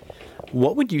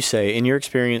 What would you say, in your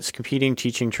experience competing,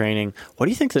 teaching, training, what do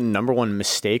you think the number one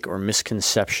mistake or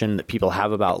misconception that people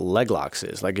have about leg locks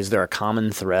is? Like, is there a common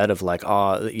thread of like,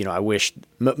 oh, you know, I wish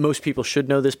most people should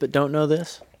know this but don't know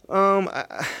this?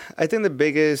 I think the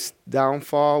biggest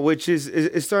downfall, which is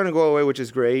starting to go away, which is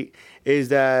great, is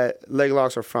that leg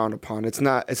locks are frowned upon. It's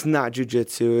not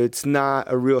jiu-jitsu. It's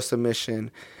not a real submission.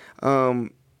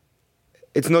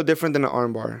 It's no different than an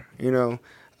armbar, you know.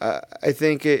 I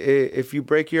think if you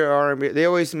break your arm, they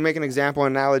always make an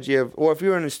analogy of, well, if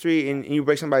you're in the street and you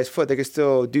break somebody's foot, they can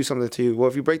still do something to you. Well,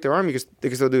 if you break their arm, they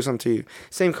can still do something to you.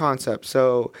 Same concept.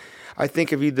 So I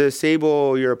think if you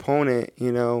disable your opponent,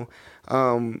 you know,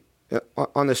 on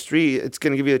the street, it's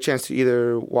going to give you a chance to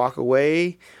either walk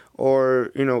away or,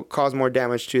 you know, cause more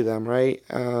damage to them, right?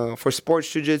 For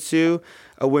sports jiu-jitsu,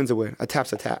 a win's a win. A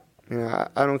tap's a tap. You know,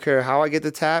 I don't care how I get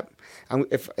the tap,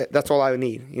 if that's all I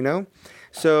need, you know?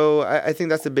 So I think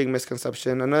that's a big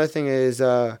misconception. Another thing is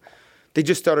they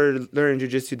just started learning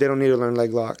jiu-jitsu. They don't need to learn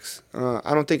leg locks.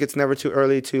 I don't think it's never too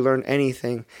early to learn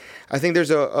anything. I think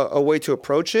there's a way to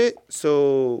approach it.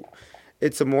 So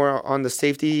it's a more on the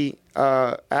safety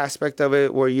aspect of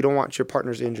it, where you don't want your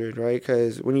partners injured, right?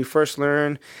 Because when you first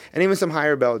learn, and even some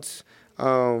higher belts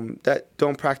that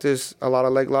don't practice a lot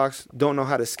of leg locks, don't know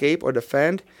how to escape or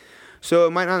defend. So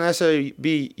it might not necessarily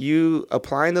be you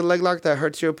applying the leg lock that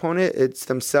hurts your opponent. It's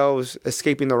themselves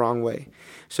escaping the wrong way.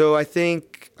 So I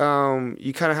think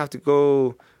you kind of have to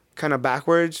go kind of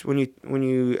backwards when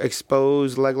you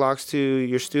expose leg locks to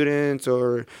your students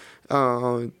or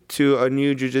to a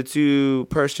new jiu-jitsu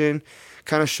person.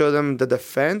 Kind of show them the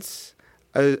defense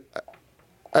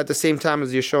at the same time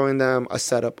as you're showing them a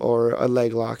setup or a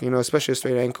leg lock, you know, especially a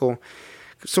straight ankle.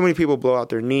 So many people blow out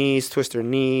their knees, twist their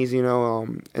knees, you know,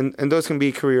 and those can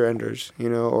be career enders, you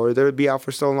know, or they'll be out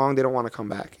for so long they don't want to come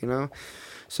back, you know.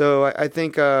 So I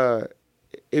think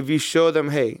if you show them,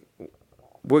 hey,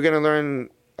 we're going to learn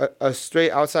a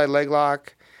straight outside leg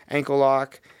lock, ankle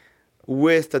lock,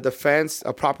 with the defense,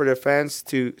 a proper defense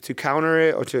to counter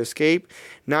it or to escape,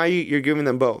 now you're giving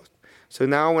them both. So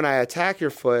now when I attack your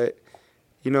foot,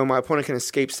 my opponent can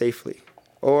escape safely.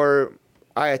 Or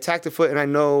I attack the foot and I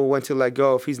know when to let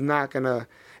go if he's gonna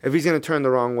turn the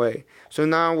wrong way. So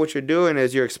now what you're doing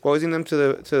is you're exposing them to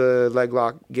the leg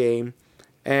lock game,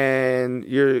 and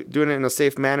you're doing it in a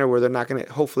safe manner where they're not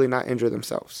gonna, hopefully not injure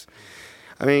themselves.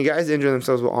 I mean, guys injure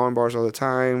themselves with arm bars all the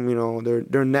time.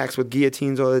 Their necks with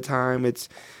guillotines all the time.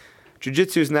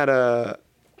 Jiu-jitsu is not a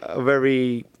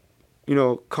very,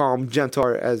 calm, gentle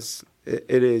art as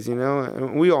it is.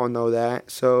 We all know that.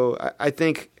 So I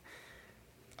think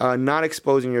not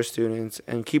exposing your students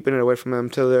and keeping it away from them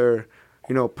till they're,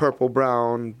 purple,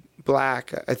 brown,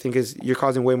 black, I think you're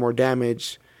causing way more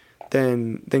damage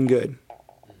than good.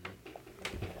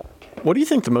 What do you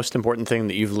think the most important thing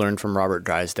that you've learned from Robert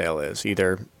Drysdale is?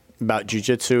 Either about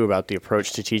jiu-jitsu, about the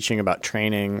approach to teaching, about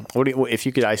training. If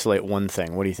you could isolate one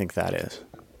thing, what do you think that is?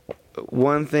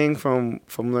 One thing from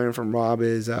learning from Rob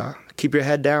is keep your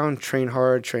head down, train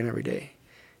hard, train every day.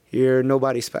 You're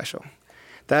nobody special.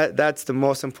 That's the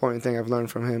most important thing I've learned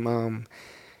from him.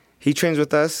 He trains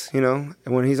with us, and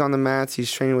when he's on the mats,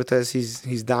 he's training with us.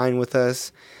 He's dying with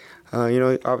us.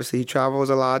 Obviously he travels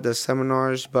a lot, does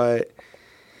seminars, but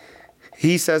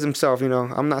he says himself,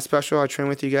 I'm not special. I train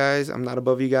with you guys. I'm not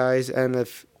above you guys. And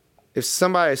if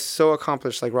somebody is so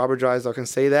accomplished like Robert Drysdale can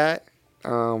say that,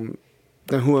 then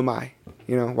who am I?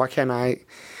 Why can't I,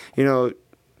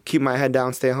 keep my head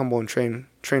down, stay humble, and train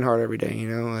hard every day?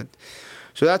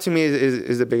 So that to me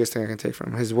is the biggest thing I can take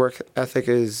from him. His work ethic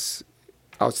is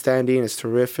outstanding. It's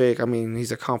terrific. I mean,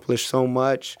 he's accomplished so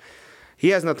much. He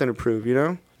has nothing to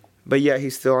prove, but yet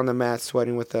he's still on the mat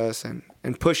sweating with us and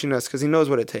pushing us because he knows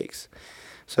what it takes.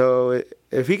 So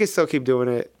if he can still keep doing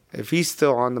it, if he's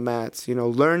still on the mats,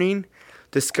 learning,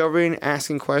 discovering,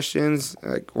 asking questions,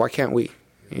 like, why can't we?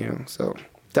 So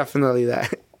definitely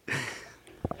that.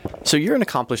 So you're an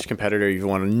accomplished competitor. You've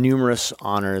won numerous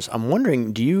honors. I'm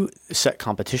wondering, do you set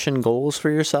competition goals for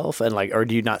yourself, or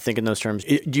do you not think in those terms?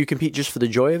 Do you compete just for the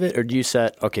joy of it, or do you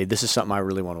set, okay, this is something I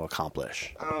really want to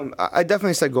accomplish? I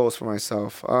definitely set goals for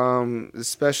myself,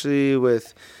 especially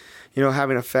with,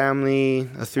 having a family,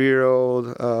 a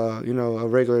 3-year-old, a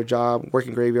regular job,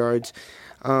 working graveyards.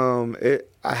 I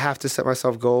have to set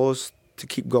myself goals to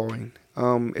keep going.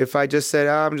 If I just said,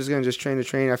 I'm just going to train to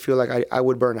train, I feel like I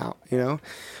would burn out,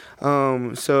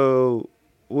 So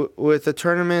with the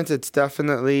tournaments, it's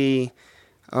definitely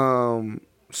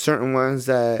certain ones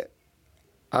that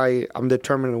I'm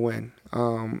determined to win.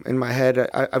 In my head,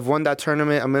 I've won that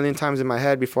tournament a million times in my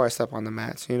head before I step on the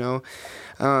mats, and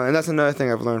that's another thing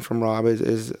I've learned from Rob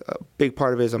is a big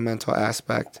part of it is a mental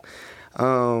aspect.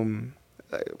 Perfect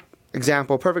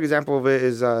example of it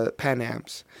is Pan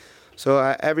Ams. So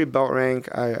at every belt rank,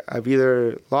 I've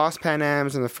either lost Pan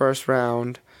Ams in the first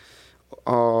round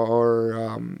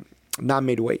or not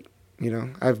made weight.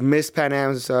 I've missed Pan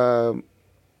Ams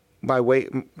by weight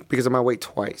because of my weight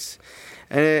twice,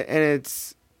 and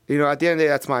it's at the end of the day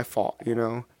that's my fault.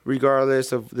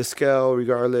 Regardless of the scale,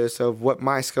 regardless of what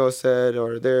my skill set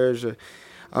or theirs,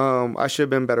 I should have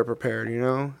been better prepared.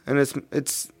 And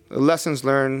it's lessons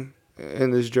learned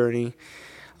in this journey.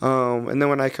 And then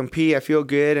when I compete, I feel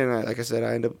good, and like I said,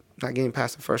 I end up not getting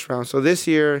past the first round. So this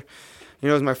year, it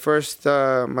was my first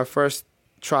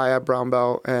try at brown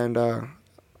belt, and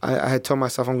I had told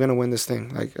myself I'm gonna win this thing.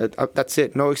 Like that's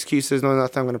it, no excuses, no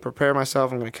nothing. I'm gonna prepare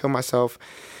myself. I'm gonna kill myself,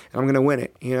 and I'm gonna win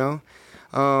it.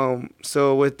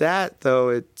 So with that though,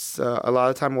 it's a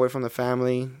lot of time away from the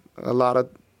family, a lot of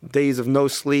days of no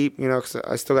sleep. Because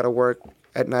I still got to work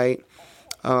at night.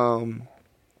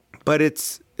 But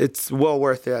it's well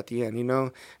worth it at the end,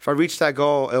 If I reach that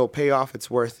goal, it'll pay off.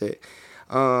 It's worth it.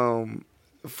 On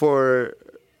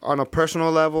a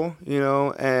personal level,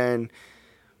 and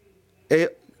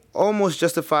it almost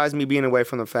justifies me being away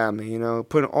from the family,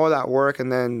 putting all that work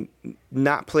and then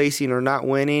not placing or not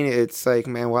winning. It's like,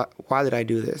 man, why did I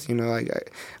do this?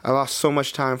 I lost so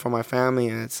much time from my family,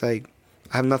 and it's like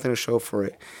I have nothing to show for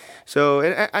it. So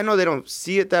and I know they don't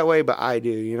see it that way, but I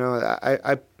do,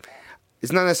 I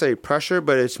it's not necessarily pressure,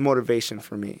 but it's motivation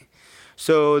for me.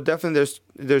 So definitely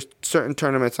there's certain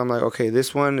tournaments I'm like, okay,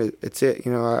 this one, it's it.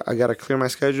 I got to clear my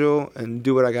schedule and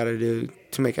do what I got to do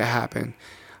to make it happen.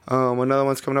 Another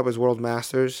one's coming up is World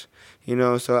Masters.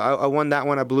 So I won that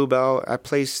one at blue belt. I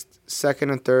placed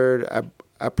second and third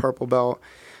at purple belt.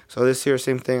 So this year,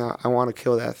 same thing. I want to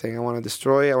kill that thing. I want to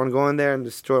destroy it. I want to go in there and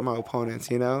destroy my opponents,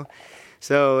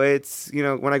 So it's,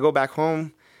 when I go back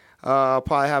home, I'll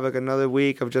probably have like another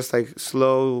week of just like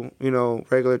slow,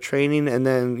 regular training, and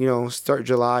then start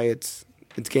July. It's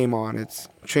game on. It's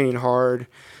training hard,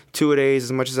 2-a-days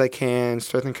as much as I can,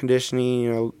 strength and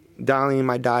conditioning. Dialing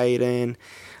my diet in,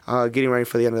 getting ready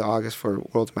for the end of August for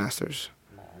World Masters.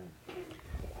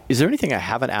 Is there anything I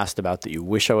haven't asked about that you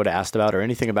wish I would have asked about, or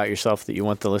anything about yourself that you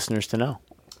want the listeners to know?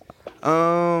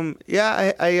 I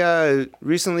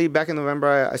recently, back in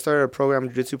November, I started a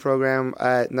jiu-jitsu program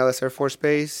at Nellis Air Force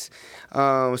Base.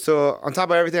 So on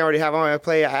top of everything I already have on my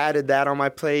plate, I added that on my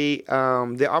plate.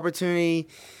 The opportunity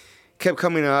kept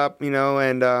coming up,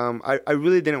 and I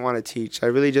really didn't want to teach. I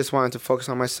really just wanted to focus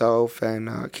on myself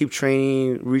and keep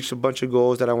training, reach a bunch of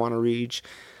goals that I want to reach.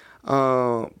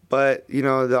 But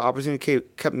the opportunity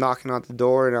kept knocking on the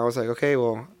door, and I was like, okay,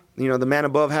 well, the man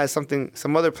above has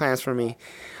some other plans for me.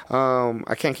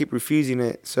 I can't keep refusing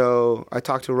it. So I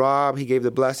talked to Rob. He gave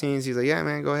the blessings. He's like, yeah,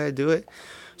 man, go ahead, do it.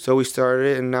 So we started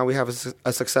it, and now we have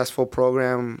a successful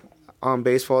program on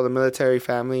base for all the military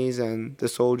families and the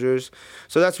soldiers.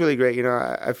 So that's really great.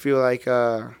 I feel like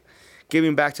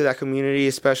giving back to that community,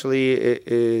 especially,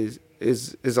 is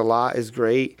a lot, is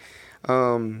great.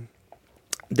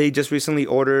 They just recently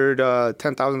ordered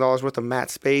 $10,000 worth of mat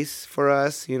space for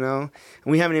us, and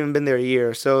we haven't even been there a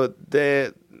year. So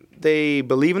they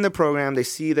believe in the program. They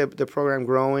see the program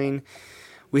growing.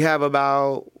 We have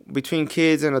about, between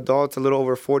kids and adults, a little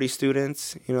over 40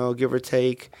 students, give or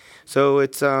take. So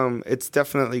it's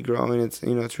definitely growing. It's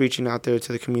it's reaching out there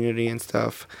to the community and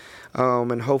stuff,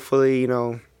 and hopefully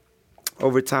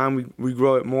over time we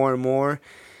grow it more and more.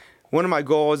 One of my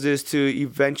goals is to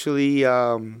eventually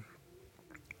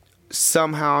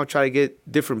somehow try to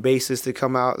get different bases to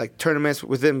come out, like tournaments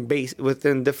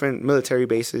within different military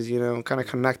bases, kind of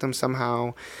connect them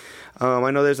somehow.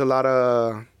 I know there's a lot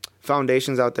of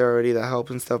foundations out there already that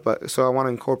help and stuff, but so I want to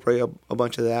incorporate a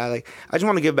bunch of that. Like, I just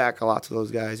want to give back a lot to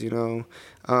those guys,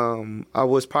 I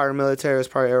was prior military, I was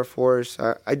prior Air Force.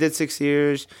 I did 6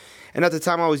 years, and at the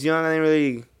time I was young, I didn't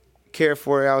really care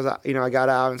for it. I got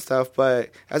out and stuff,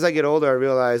 but as I get older, I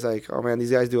realize, like, oh man,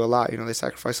 these guys do a lot, they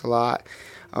sacrifice a lot.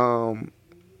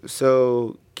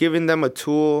 So giving them a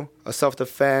tool, a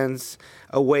self-defense,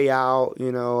 a way out,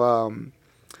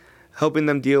 helping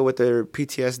them deal with their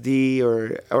PTSD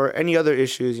or any other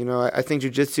issues, I think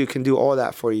jiu-jitsu can do all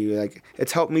that for you. Like,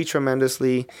 it's helped me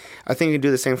tremendously. I think you can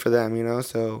do the same for them,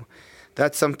 so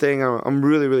that's something I'm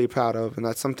really, really proud of, and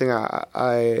that's something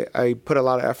I put a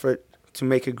lot of effort to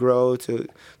make it grow, to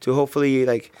hopefully,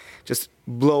 like, just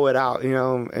blow it out,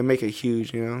 and make it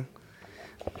huge,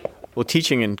 Well,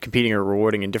 teaching and competing are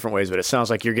rewarding in different ways, but it sounds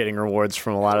like you're getting rewards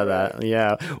from a lot of that.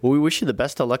 Yeah. Well, we wish you the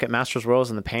best of luck at Masters Worlds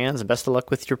and the Pans, and best of luck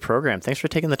with your program. Thanks for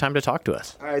taking the time to talk to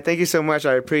us. All right. Thank you so much.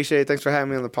 I appreciate it. Thanks for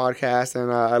having me on the podcast,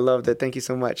 and I loved it. Thank you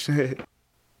so much.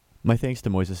 My thanks to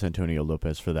Moises Antonio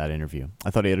Lopez for that interview. I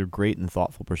thought he had a great and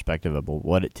thoughtful perspective about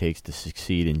what it takes to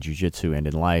succeed in jiu-jitsu and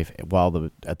in life, while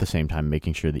at the same time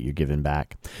making sure that you're giving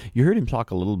back. You heard him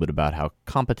talk a little bit about how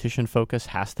competition focus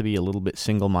has to be a little bit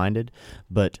single-minded,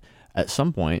 but at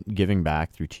some point, giving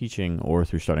back through teaching or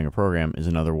through starting a program is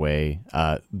another way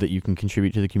that you can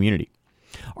contribute to the community.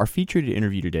 Our featured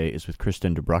interview today is with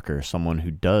Kristen DeBrucker, someone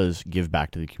who does give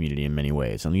back to the community in many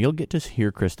ways. And you'll get to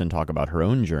hear Kristen talk about her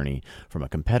own journey from a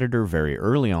competitor very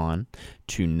early on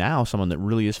to now someone that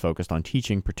really is focused on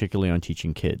teaching, particularly on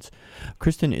teaching kids.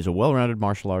 Kristen is a well-rounded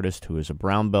martial artist who is a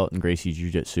brown belt in Gracie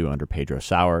Jiu-Jitsu under Pedro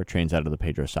Sauer, trains out of the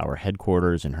Pedro Sauer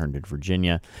headquarters in Herndon,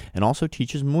 Virginia, and also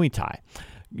teaches Muay Thai.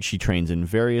 She trains in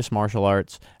various martial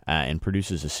arts and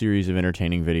produces a series of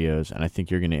entertaining videos, and I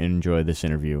think you're going to enjoy this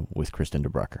interview with Kristen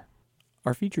DeBrucker.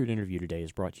 Our featured interview today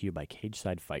is brought to you by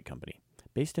Cageside Fight Company.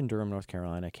 Based in Durham, North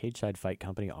Carolina, Cageside Fight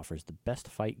Company offers the best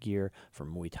fight gear for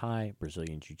Muay Thai,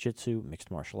 Brazilian Jiu-Jitsu,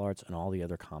 mixed martial arts, and all the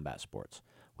other combat sports.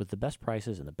 With the best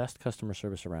prices and the best customer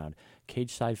service around,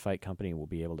 Cageside Fight Company will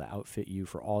be able to outfit you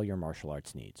for all your martial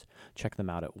arts needs. Check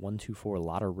them out at 124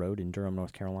 Lotter Road in Durham,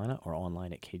 North Carolina, or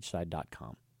online at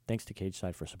cageside.com. Thanks to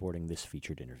Cageside for supporting this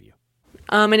featured interview.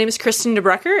 My name is Kristen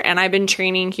DeBrucker, and I've been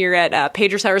training here at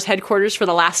Pedro Sauer's headquarters for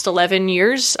the last 11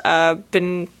 years.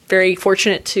 Been very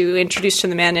fortunate to introduce to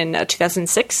the man in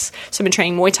 2006. So I've been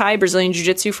training Muay Thai, Brazilian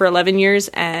Jiu-Jitsu for 11 years,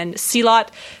 and Silat,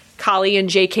 Kali, and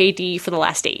JKD for the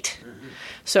last 8.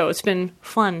 So it's been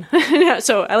fun.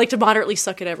 So I like to moderately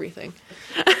suck at everything.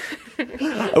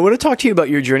 I want to talk to you about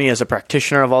your journey as a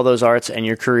practitioner of all those arts and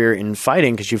your career in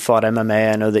fighting, because you fought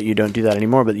MMA. I know that you don't do that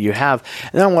anymore, but you have.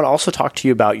 And then I want to also talk to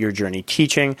you about your journey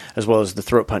teaching, as well as the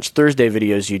Throat Punch Thursday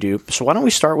videos you do. So why don't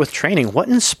we start with training? What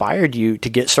inspired you to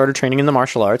get started training in the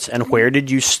martial arts, and where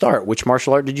did you start? Which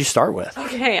martial art did you start with?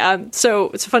 Okay, so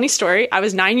it's a funny story. I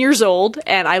was 9 years old,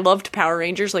 and I loved Power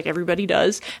Rangers like everybody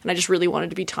does, and I just really wanted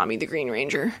to be Tommy the Green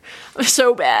Ranger.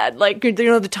 So bad. Like, you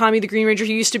know, the Tommy the Green Ranger,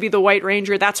 he used to be the White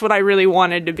Ranger. That's what I really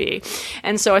wanted to be.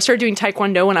 And so I started doing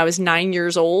Taekwondo when I was 9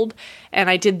 years old, and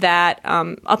I did that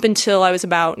up until I was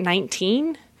about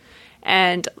 19.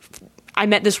 And I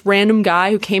met this random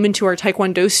guy who came into our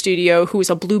Taekwondo studio who was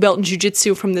a blue belt in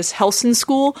jiu-jitsu from this Helson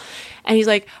school. And he's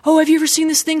like, oh, have you ever seen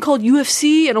this thing called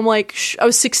UFC? And I'm like, I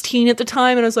was 16 at the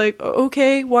time. And I was like,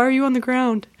 okay, why are you on the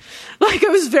ground? Like, I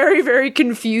was very, very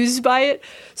confused by it.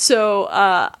 So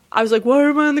I was like, why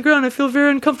am I on the ground? I feel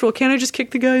very uncomfortable. Can't I just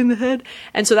kick the guy in the head?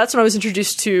 And so that's when I was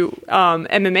introduced to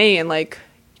MMA and like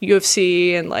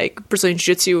UFC and like Brazilian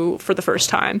Jiu-Jitsu for the first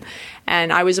time.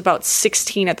 And I was about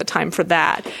 16 at the time for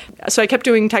that. So I kept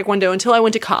doing Taekwondo until I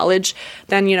went to college.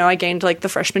 Then, you know, I gained like the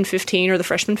freshman 15 or the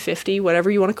freshman 50, whatever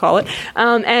you want to call it.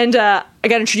 And I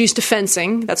got introduced to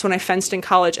fencing. That's when I fenced in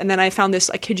college. And then I found this,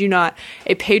 I kid you not,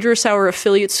 a Pedro Sauer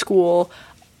affiliate school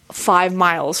 5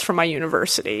 miles from my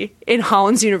university in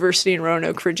Hollins University in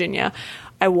Roanoke, Virginia.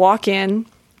 I walk in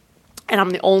and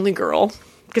I'm the only girl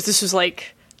because this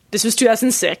was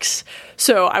 2006.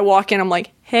 So I walk in, I'm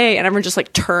like, hey, and everyone just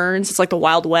like turns. It's like the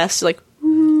Wild West, like,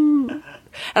 ooh. And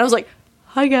I was like,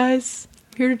 hi guys,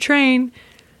 I'm here to train.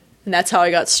 And that's how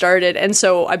I got started. And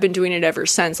so I've been doing it ever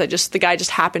since. The guy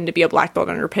just happened to be a black belt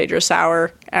under Pedro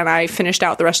Sauer. And I finished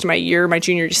out the rest of my year, my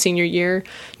junior to senior year,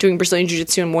 doing Brazilian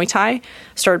Jiu-Jitsu and Muay Thai.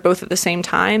 Started both at the same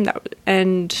time.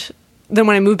 And then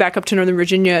when I moved back up to Northern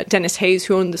Virginia, Dennis Hayes,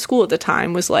 who owned the school at the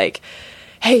time, was like,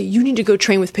 hey, you need to go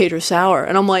train with Pedro Sauer.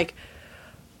 And I'm like,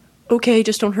 okay,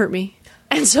 just don't hurt me.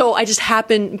 And so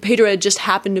Pedro had just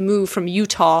happened to move from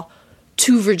Utah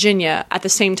to Virginia at the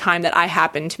same time that I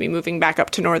happened to be moving back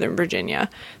up to Northern Virginia.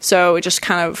 So it just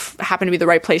kind of happened to be the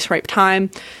right place, right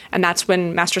time. And that's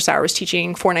when Master Sauer was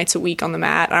teaching 4 nights a week on the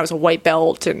mat. And I was a white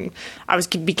belt and I was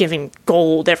giving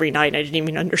gold every night. And I didn't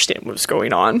even understand what was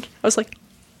going on. I was like,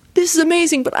 this is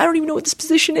amazing, but I don't even know what this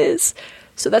position is.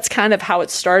 So that's kind of how it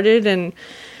started, and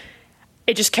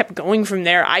it just kept going from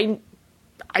there. I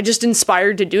just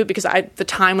inspired to do it because at the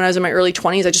time when I was in my early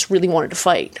 20s, I just really wanted to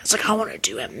fight. I was like, I want to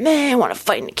do MMA. I want to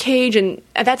fight in a cage. And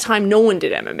at that time, no one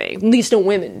did MMA. At least no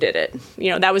women did it. You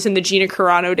know, that was in the Gina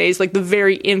Carano days, like the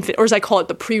very infant, or as I call it,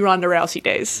 the pre-Ronda Rousey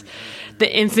days.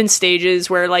 The infant stages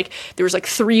where like there was like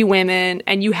 3 women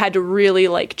and you had to really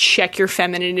like check your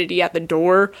femininity at the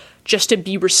door just to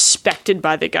be respected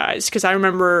by the guys. Because I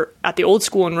remember at the old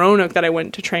school in Roanoke that I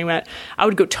went to train at, I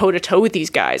would go toe-to-toe with these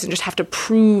guys and just have to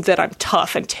prove that I'm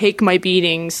tough and take my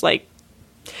beatings like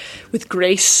with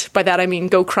grace. By that I mean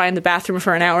go cry in the bathroom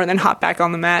for an hour and then hop back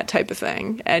on the mat type of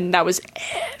thing. And that was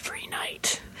every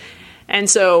night. And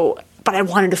so, but I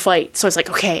wanted to fight. So I was like,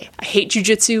 okay, I hate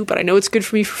jiu-jitsu, but I know it's good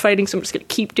for me for fighting, so I'm just going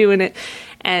to keep doing it.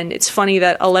 And it's funny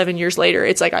that 11 years later,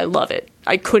 it's like I love it.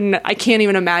 I can't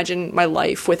even imagine my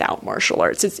life without martial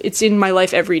arts. It's in my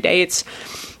life every day. It's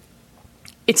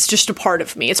just a part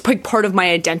of me. It's like part of my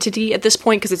identity at this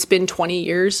point because it's been 20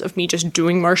 years of me just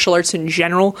doing martial arts in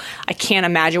general. I can't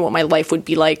imagine what my life would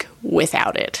be like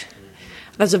without it.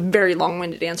 That's a very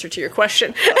long-winded answer to your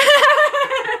question.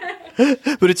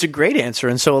 But it's a great answer.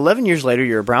 And so 11 years later,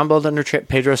 you're a brown belt under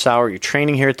Pedro Sauer. You're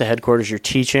training here at the headquarters. You're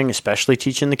teaching, especially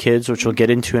teaching the kids, which we'll get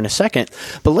into in a second.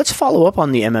 But let's follow up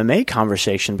on the MMA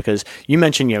conversation because you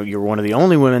mentioned you were one of the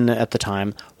only women at the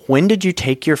time. When did you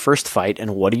take your first fight,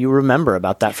 and what do you remember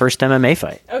about that first MMA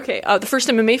fight? Okay, the first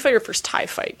MMA fight or first Thai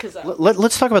fight? Because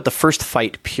let's talk about the first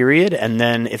fight period, and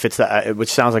then if it's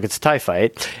which sounds like it's a Thai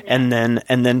fight, yeah.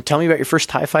 and then tell me about your first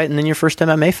Thai fight, and then your first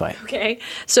MMA fight. Okay,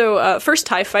 so first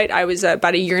Thai fight, I was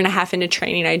about 1.5 years into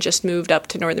training. I just moved up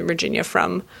to Northern Virginia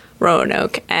from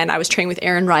Roanoke, and I was training with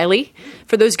Aaron Riley.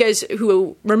 For those guys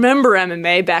who remember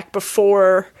MMA back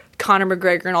before Conor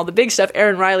McGregor and all the big stuff,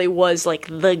 Aaron Riley was like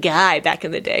the guy back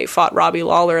in the day, fought Robbie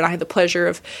Lawler, and I had the pleasure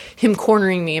of him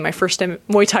cornering me in my first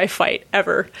Muay Thai fight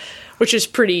ever, which is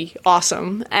pretty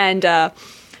awesome. And I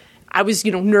was,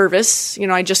 nervous.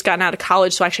 I just gotten out of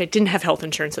college, so actually I didn't have health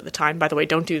insurance at the time. By the way,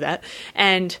 don't do that.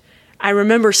 And I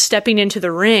remember stepping into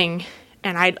the ring,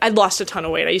 and I'd lost a ton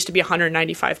of weight. I used to be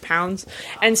 195 pounds.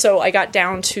 And so I got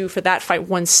down to, for that fight,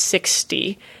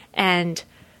 160. And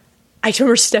I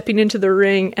remember stepping into the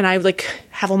ring and I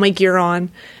have all my gear on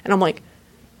and I'm like,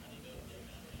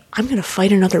 I'm going to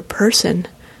fight another person.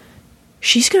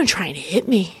 She's going to try and hit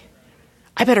me.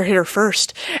 I better hit her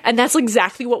first. And that's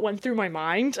exactly what went through my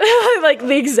mind, like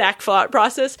the exact thought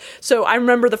process. So I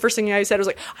remember the first thing I said was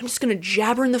like, I'm just going to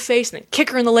jab her in the face and then kick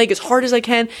her in the leg as hard as I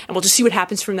can, and we'll just see what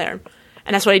happens from there.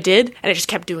 And that's what I did, and I just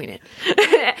kept doing it.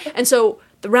 And so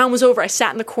the round was over. I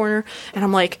sat in the corner, and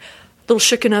I'm like, a little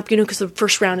shooken up, because the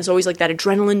first round is always like that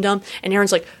adrenaline dump. And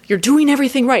Erin's like, you're doing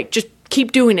everything right. Just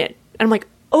keep doing it. And I'm like,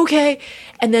 okay.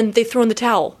 And then they throw in the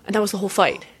towel, and that was the whole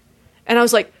fight. And I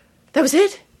was like, that was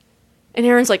it? And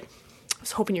Erin's like, I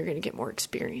was hoping you're going to get more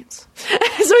experience.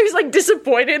 So he was like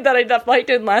disappointed that that fight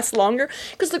didn't last longer,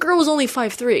 because the girl was only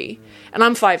 5'3", and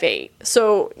I'm 5'8".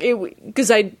 So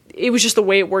it was just the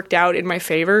way it worked out in my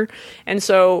favor. And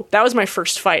so that was my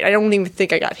first fight. I don't even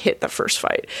think I got hit the first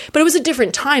fight. But it was a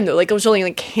different time, though. Like, it was only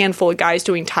like a handful of guys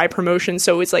doing Thai promotion.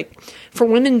 So it's like, for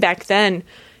women back then,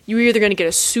 you were either going to get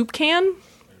a soup can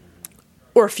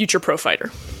or a future pro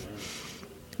fighter.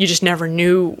 You just never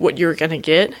knew what you were going to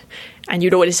get. And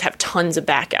you'd always have tons of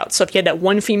back outs. So if you had that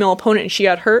one female opponent and she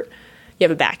got hurt, you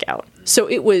have a back out. So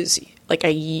it was like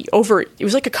it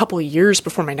was like a couple of years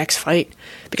before my next fight,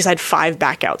 because I had 5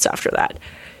 back outs after that,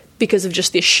 because of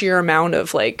just the sheer amount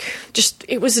of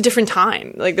it was a different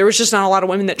time. Like, there was just not a lot of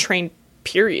women that trained,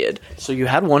 period. So you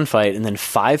had one fight, and then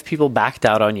 5 people backed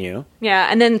out on you. Yeah,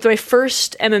 and then my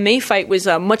first MMA fight was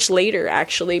much later,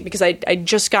 actually, because I'd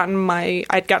gotten my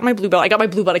blue belt. I got my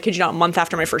blue belt, I kid you not, a month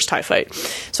after my first Thai fight.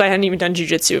 So I hadn't even done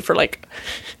jiu-jitsu for like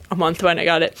a month when I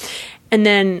got it. And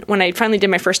then when I finally did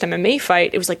my first MMA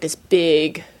fight, it was like this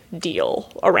big deal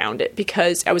around it,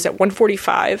 because I was at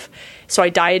 145, so I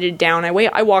dieted down.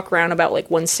 I walk around about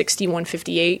like 160,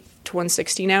 158 to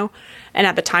 160 now, and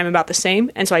at the time about the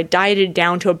same. And so I dieted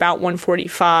down to about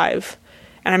 145,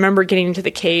 and I remember getting into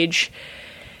the cage,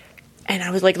 and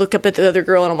I was like, look up at the other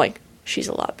girl, and I'm like, she's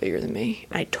a lot bigger than me.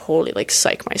 And I totally like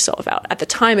psych myself out. At the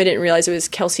time, I didn't realize it was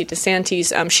Kelsey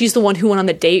DeSantis. She's the one who went on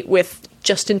the date with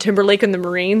Justin Timberlake and the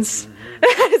Marines.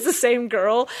 It's the same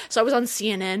girl. So I was on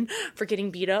CNN for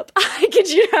getting beat up. I kid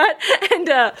you not.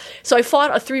 And so I fought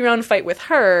a 3-round fight with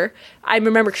her. I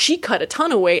remember she cut a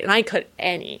ton of weight and I cut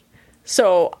any.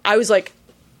 So I was like,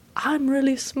 I'm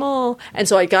really small. And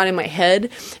so I got in my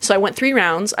head. So I went 3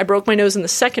 rounds. I broke my nose in the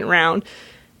second round.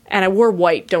 And I wore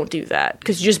white. Don't do that,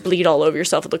 because you just bleed all over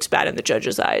yourself. It looks bad in the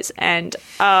judge's eyes. And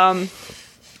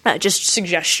just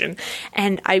suggestion.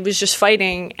 And I was just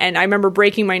fighting, and I remember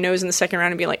breaking my nose in the second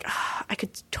round and being like, I could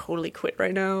totally quit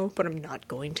right now, but I'm not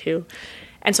going to.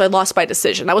 And so I lost by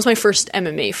decision. That was my first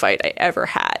MMA fight I ever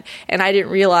had. And I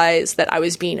didn't realize that I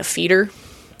was being a feeder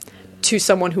to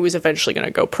someone who was eventually going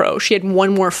to go pro. She had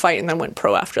one more fight and then went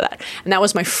pro after that. And that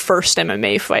was my first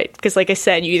MMA fight. Because like I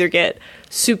said, you either get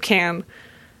soup can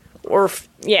or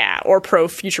pro,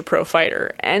 future pro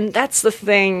fighter. And that's the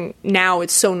thing now.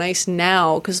 It's so nice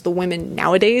now, because the women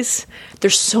nowadays,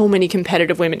 there's so many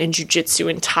competitive women in jiu-jitsu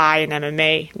and Thai and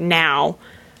MMA now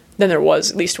than there was,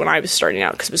 at least when I was starting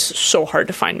out, because it was so hard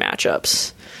to find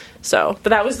matchups. So, but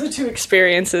that was the 2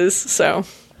 experiences, so.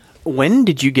 When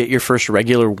did you get your first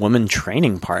regular woman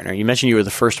training partner? You mentioned you were the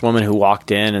first woman who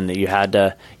walked in and that you had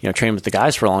to, train with the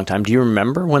guys for a long time. Do you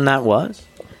remember when that was?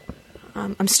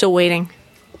 I'm still waiting.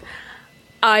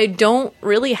 I don't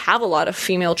really have a lot of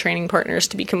female training partners,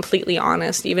 to be completely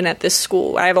honest, even at this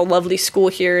school. I have a lovely school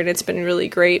here, and it's been really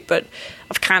great, but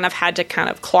I've kind of had to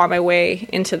claw my way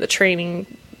into the training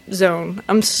zone.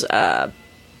 There's a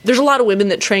lot of women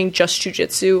that train just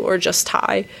jiu-jitsu or just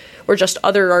Thai or just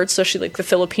other arts, especially like the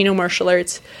Filipino martial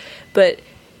arts, but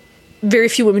very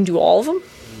few women do all of them.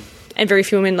 And very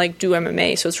few women do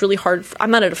MMA, so it's really hard.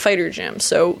 I'm not at a fighter gym,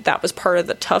 so that was part of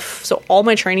the tough. So all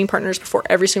my training partners before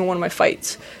every single one of my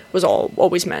fights was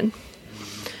always men.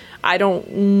 I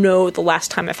don't know the last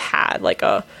time I've had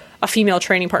a female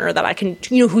training partner that I can,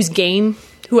 who's game,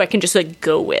 who I can just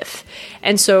go with.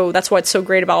 And so that's why it's so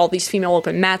great about all these female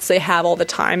open mats they have all the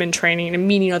time and training and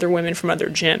meeting other women from other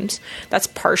gyms. That's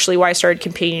partially why I started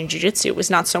competing in jiu-jitsu. It was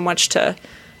not so much to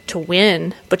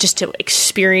win, but just to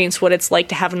experience what it's like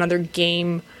to have another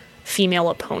game female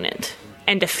opponent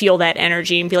and to feel that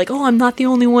energy and be like, oh, I'm not the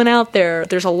only one out there.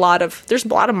 There's a lot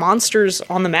of monsters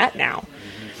on the mat now,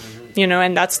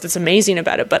 and that's amazing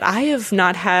about it. But I have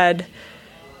not had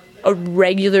a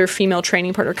regular female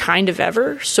training partner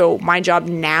ever. So my job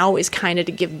now is to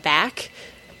give back,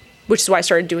 which is why I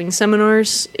started doing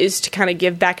seminars, is to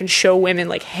give back and show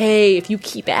women hey, if you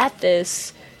keep at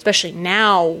this, especially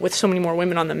now with so many more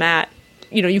women on the mat,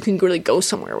 you can really go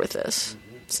somewhere with this.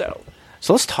 So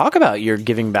let's talk about your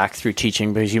giving back through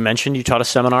teaching, because you mentioned you taught a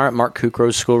seminar at Mark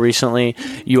Kukro's school recently.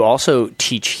 You also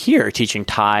teach here, teaching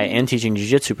Thai and teaching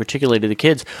jiu-jitsu, particularly to the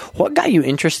kids. What got you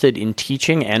interested in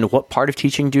teaching, and what part of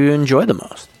teaching do you enjoy the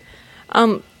most?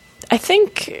 I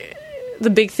think the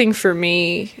big thing for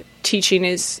me teaching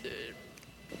is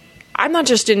I'm not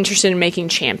just interested in making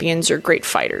champions or great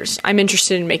fighters. I'm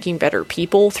interested in making better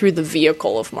people through the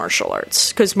vehicle of martial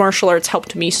arts, because martial arts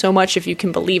helped me so much. If you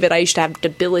can believe it, I used to have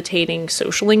debilitating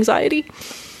social anxiety,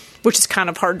 which is kind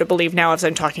of hard to believe now as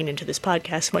I'm talking into this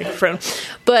podcast microphone.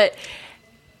 But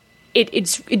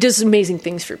it does amazing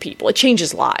things for people. It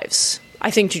changes lives. I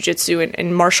think jiu-jitsu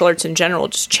and martial arts in general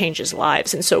just changes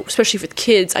lives. And so, especially with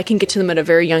kids, I can get to them at a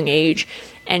very young age,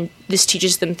 and this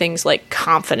teaches them things like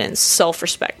confidence,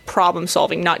 self-respect, problem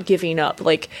solving, not giving up.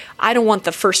 Like, I don't want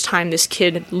the first time this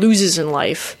kid loses in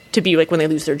life to be like when they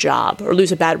lose their job or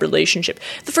lose a bad relationship.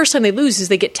 The first time they lose is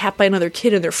they get tapped by another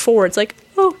kid and they're 4. It's like,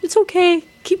 oh, it's okay,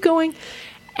 keep going.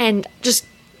 And just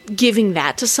giving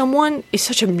that to someone is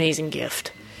such an amazing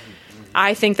gift.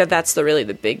 I think that's really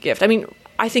the big gift. I mean,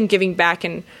 I think giving back,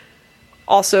 and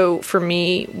also for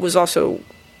me was also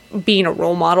being a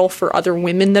role model for other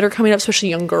women that are coming up, especially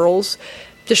young girls,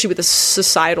 especially with the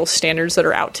societal standards that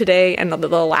are out today and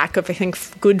the lack of, I think,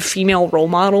 good female role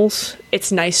models.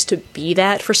 It's nice to be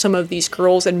that for some of these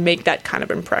girls and make that kind of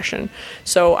impression.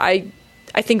 So I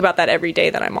think about that every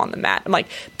day that I'm on the mat. I'm like,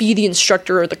 be the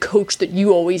instructor or the coach that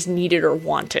you always needed or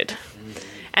wanted.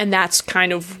 And that's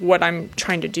kind of what I'm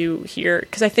trying to do here,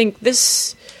 because I think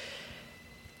this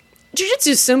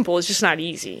jiu-jitsu is simple, it's just not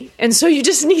easy. And so you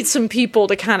just need some people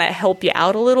to kind of help you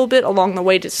out a little bit along the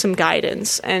way, to some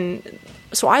guidance. And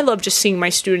so I love just seeing my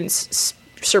students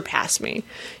surpass me,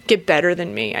 get better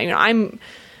than me. I'm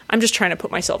just trying to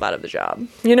put myself out of the job,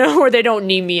 or they don't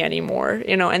need me anymore,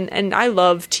 and I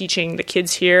love teaching the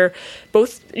kids here,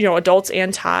 both, adults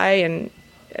and Thai, and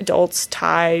adults,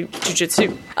 Thai,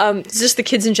 jiu-jitsu. Just the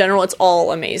kids in general, it's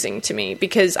all amazing to me,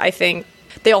 because I think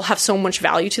they all have so much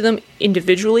value to them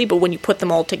individually, but when you put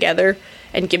them all together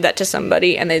and give that to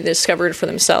somebody and they discover it for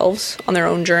themselves on their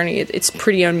own journey, it's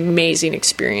pretty amazing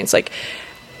experience. Like,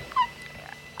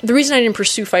 the reason I didn't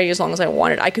pursue fighting as long as I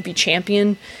wanted, I could be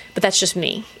champion, but that's just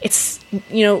me. It's,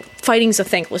 fighting's a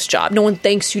thankless job. No one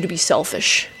thanks you to be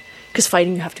selfish, because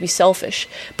fighting, you have to be selfish.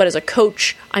 But as a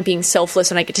coach, I'm being selfless,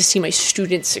 and I get to see my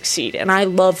students succeed. And I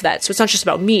love that. So it's not just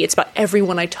about me, it's about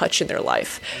everyone I touch in their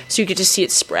life. So you get to see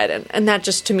it spread. And that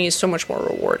just, to me, is so much more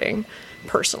rewarding,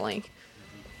 personally.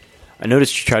 I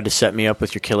noticed you tried to set me up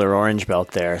with your killer orange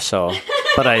belt there, so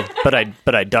but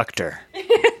I ducked her.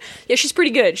 Yeah, she's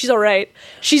pretty good. She's all right.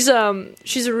 She's a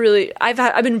really,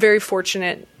 I've been very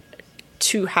fortunate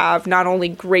to have not only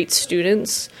great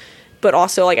students, but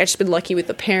also, I've just been lucky with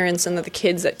the parents and the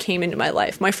kids that came into my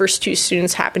life. My first 2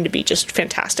 students happened to be just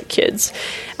fantastic kids.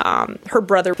 Her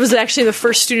brother was actually the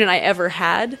first student I ever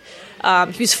had.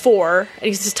 He was 4, and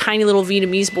he's this tiny little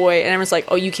Vietnamese boy, and everyone's like,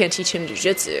 oh, you can't teach him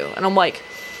jiu-jitsu. And I'm like,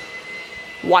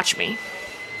 watch me.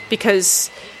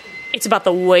 Because it's about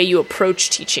the way you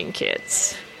approach teaching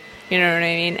kids. You know what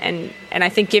I mean? And I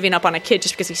think giving up on a kid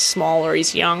just because he's small or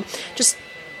he's young, just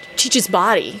teach his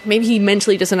body. Maybe he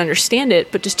mentally doesn't understand it,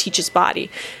 but just teach his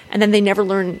body. And then they never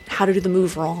learn how to do the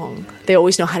move wrong. They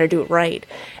always know how to do it right.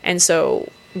 And so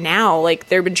now,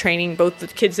 they've been training, both the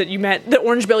kids that you met, the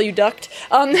orange bell you ducked,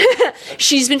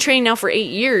 she's been training now for 8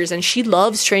 years, and she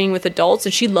loves training with adults,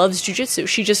 and she loves jiu-jitsu.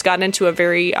 She just got into a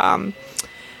very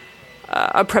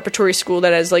a preparatory school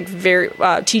that has very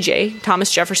TJ,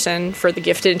 Thomas Jefferson, for the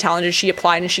gifted and talented. She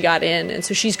applied and she got in, and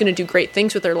so she's going to do great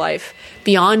things with her life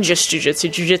beyond just jiu-jitsu.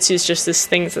 Jiu-jitsu is just this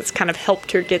thing that's kind of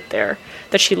helped her get there,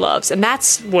 that she loves, and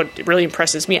that's what really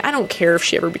impresses me. I don't care if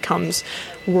she ever becomes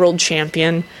world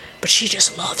champion, but she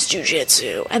just loves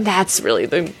jiu-jitsu, and that's really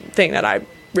the thing that I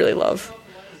really love.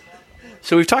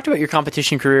 So we've talked about your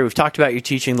competition career, we've talked about your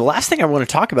teaching. The last thing I want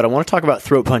to talk about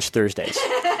Throat Punch Thursdays,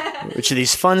 which are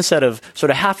these fun set of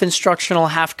sort of half instructional,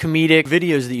 half comedic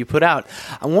videos that you put out.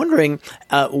 I'm wondering,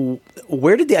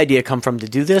 where did the idea come from to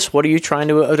do this? What are you trying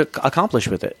to accomplish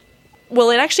with it? Well,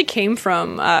 it actually came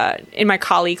from in my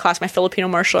Kali class, my Filipino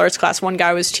martial arts class. One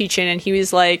guy was teaching, and he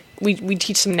was like, we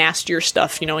teach some nastier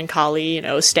stuff, in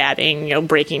Kali, stabbing,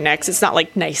 breaking necks. It's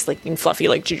not nice, and fluffy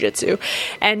like jiu-jitsu.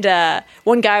 And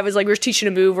one guy was like, we were teaching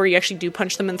a move where you actually do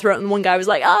punch them in the throat, and one guy was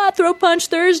like, Throat Punch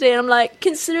Thursday. And I'm like,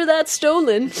 consider that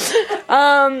stolen.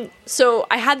 So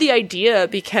I had the idea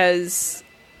because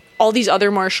all these other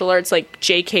martial arts like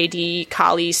JKD,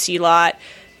 Kali, Silat,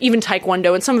 even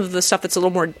Taekwondo, and some of the stuff that's a little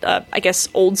more,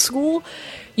 old school,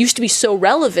 used to be so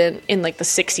relevant in the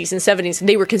 60s and 70s, and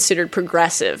they were considered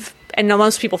progressive. And now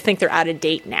most people think they're out of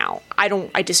date now.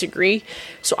 I disagree.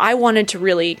 So I wanted to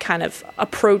really kind of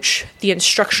approach the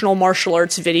instructional martial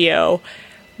arts video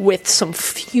with some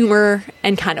humor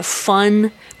and kind of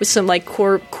fun, with some like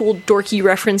cool dorky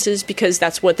references, because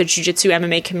that's what the jiu-jitsu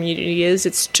MMA community is.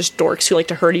 It's just dorks who like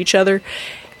to hurt each other.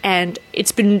 And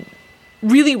it's been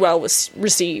really well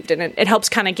received, and it helps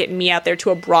kind of get me out there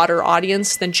to a broader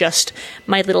audience than just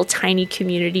my little tiny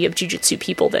community of jiu-jitsu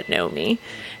people that know me.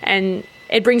 And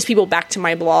it brings people back to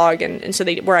my blog, and so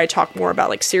where I talk more about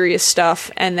like serious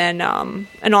stuff, and then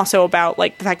and also about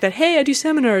like the fact that, hey, I do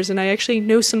seminars and I actually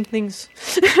know some things,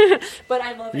 but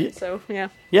I love it. So yeah.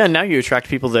 Now you attract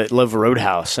people that love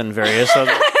Roadhouse and various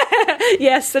other.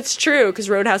 Yes, that's true, because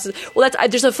Roadhouse is... Well,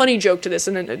 there's a funny joke to this,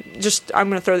 and then I'm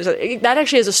going to throw this out. That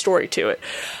actually has a story to it.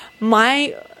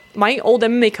 My old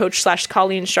MMA coach /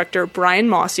 Kali instructor, Brian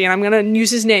Mossy, and I'm going to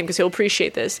use his name because he'll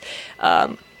appreciate this.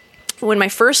 When my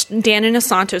first Dan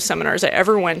Inosanto seminars I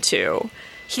ever went to,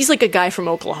 he's like a guy from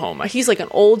Oklahoma. He's like an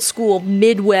old school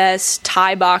Midwest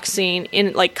Thai boxing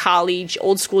in like college,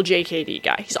 old school JKD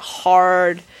guy. He's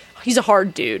a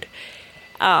hard dude.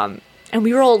 And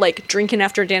we were all like drinking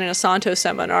after Dan Inosanto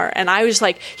seminar, and I was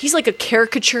like, he's like a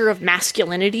caricature of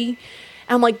masculinity.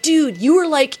 And I'm like, dude, you were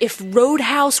like if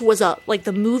Roadhouse was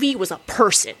the movie was a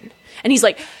person. And he's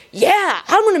like, yeah,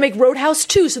 I'm going to make Roadhouse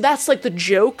too. So that's like the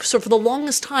joke. So for the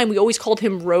longest time, we always called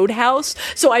him Roadhouse.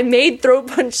 So I made Throat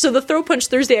Punch. So the Throat Punch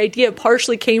Thursday idea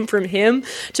partially came from him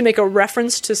to make a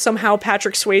reference to somehow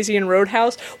Patrick Swayze in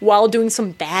Roadhouse while doing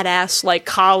some badass, like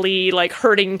Kali, like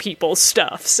hurting people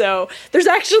stuff. So there's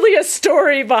actually a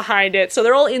story behind it. So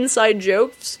they're all inside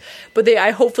jokes, but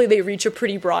hopefully they reach a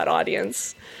pretty broad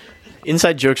audience.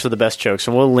 Inside jokes are the best jokes,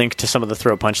 and we'll link to some of the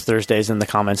Throat Punch Thursdays in the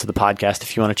comments of the podcast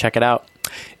if you want to check it out.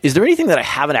 Is there anything that I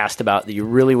haven't asked about that you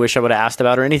really wish I would have asked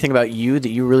about, or anything about you that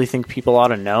you really think people ought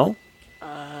to know?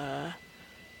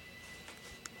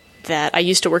 That I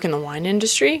used to work in the wine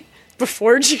industry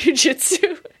before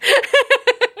jiu-jitsu.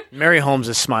 Mary Holmes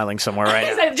is smiling somewhere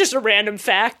right now. Just a random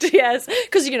fact, yes.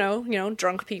 Because, you know,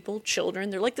 drunk people, children,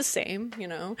 they're like the same, you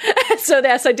know. So,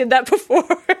 yes, I did that before.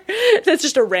 That's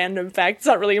just a random fact. It's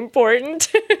not really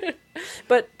important.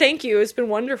 But thank you. It's been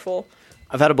wonderful.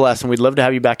 I've had a blast, and we'd love to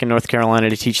have you back in North Carolina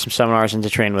to teach some seminars and to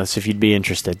train with us if you'd be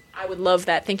interested. I would love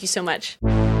that. Thank you so much.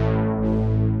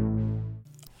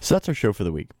 So that's our show for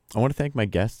the week. I want to thank my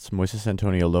guests, Moises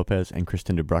Antonio Lopez and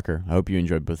Kristen DeBrucker. I hope you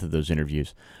enjoyed both of those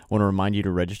interviews. I want to remind you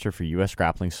to register for U.S.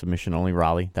 Grappling Submission Only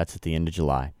Raleigh. That's at the end of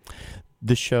July.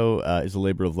 This show is a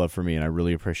labor of love for me, and I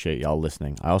really appreciate y'all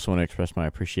listening. I also want to express my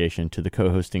appreciation to the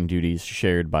co-hosting duties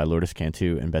shared by Lourdes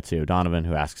Cantu and Betsy O'Donovan,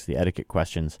 who asks the etiquette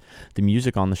questions. The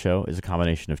music on the show is a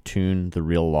combination of Tune, The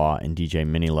Real Law, and DJ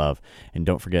Mini Love. And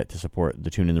don't forget to support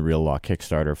the Tune and The Real Law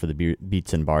Kickstarter for the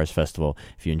Beats and Bars Festival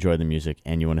if you enjoy the music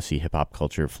and you want to see hip-hop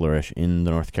culture flourish in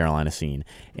the North Carolina scene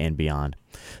and beyond.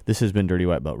 This has been Dirty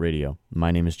White Belt Radio.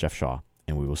 My name is Jeff Shaw,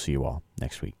 and we will see you all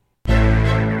next week.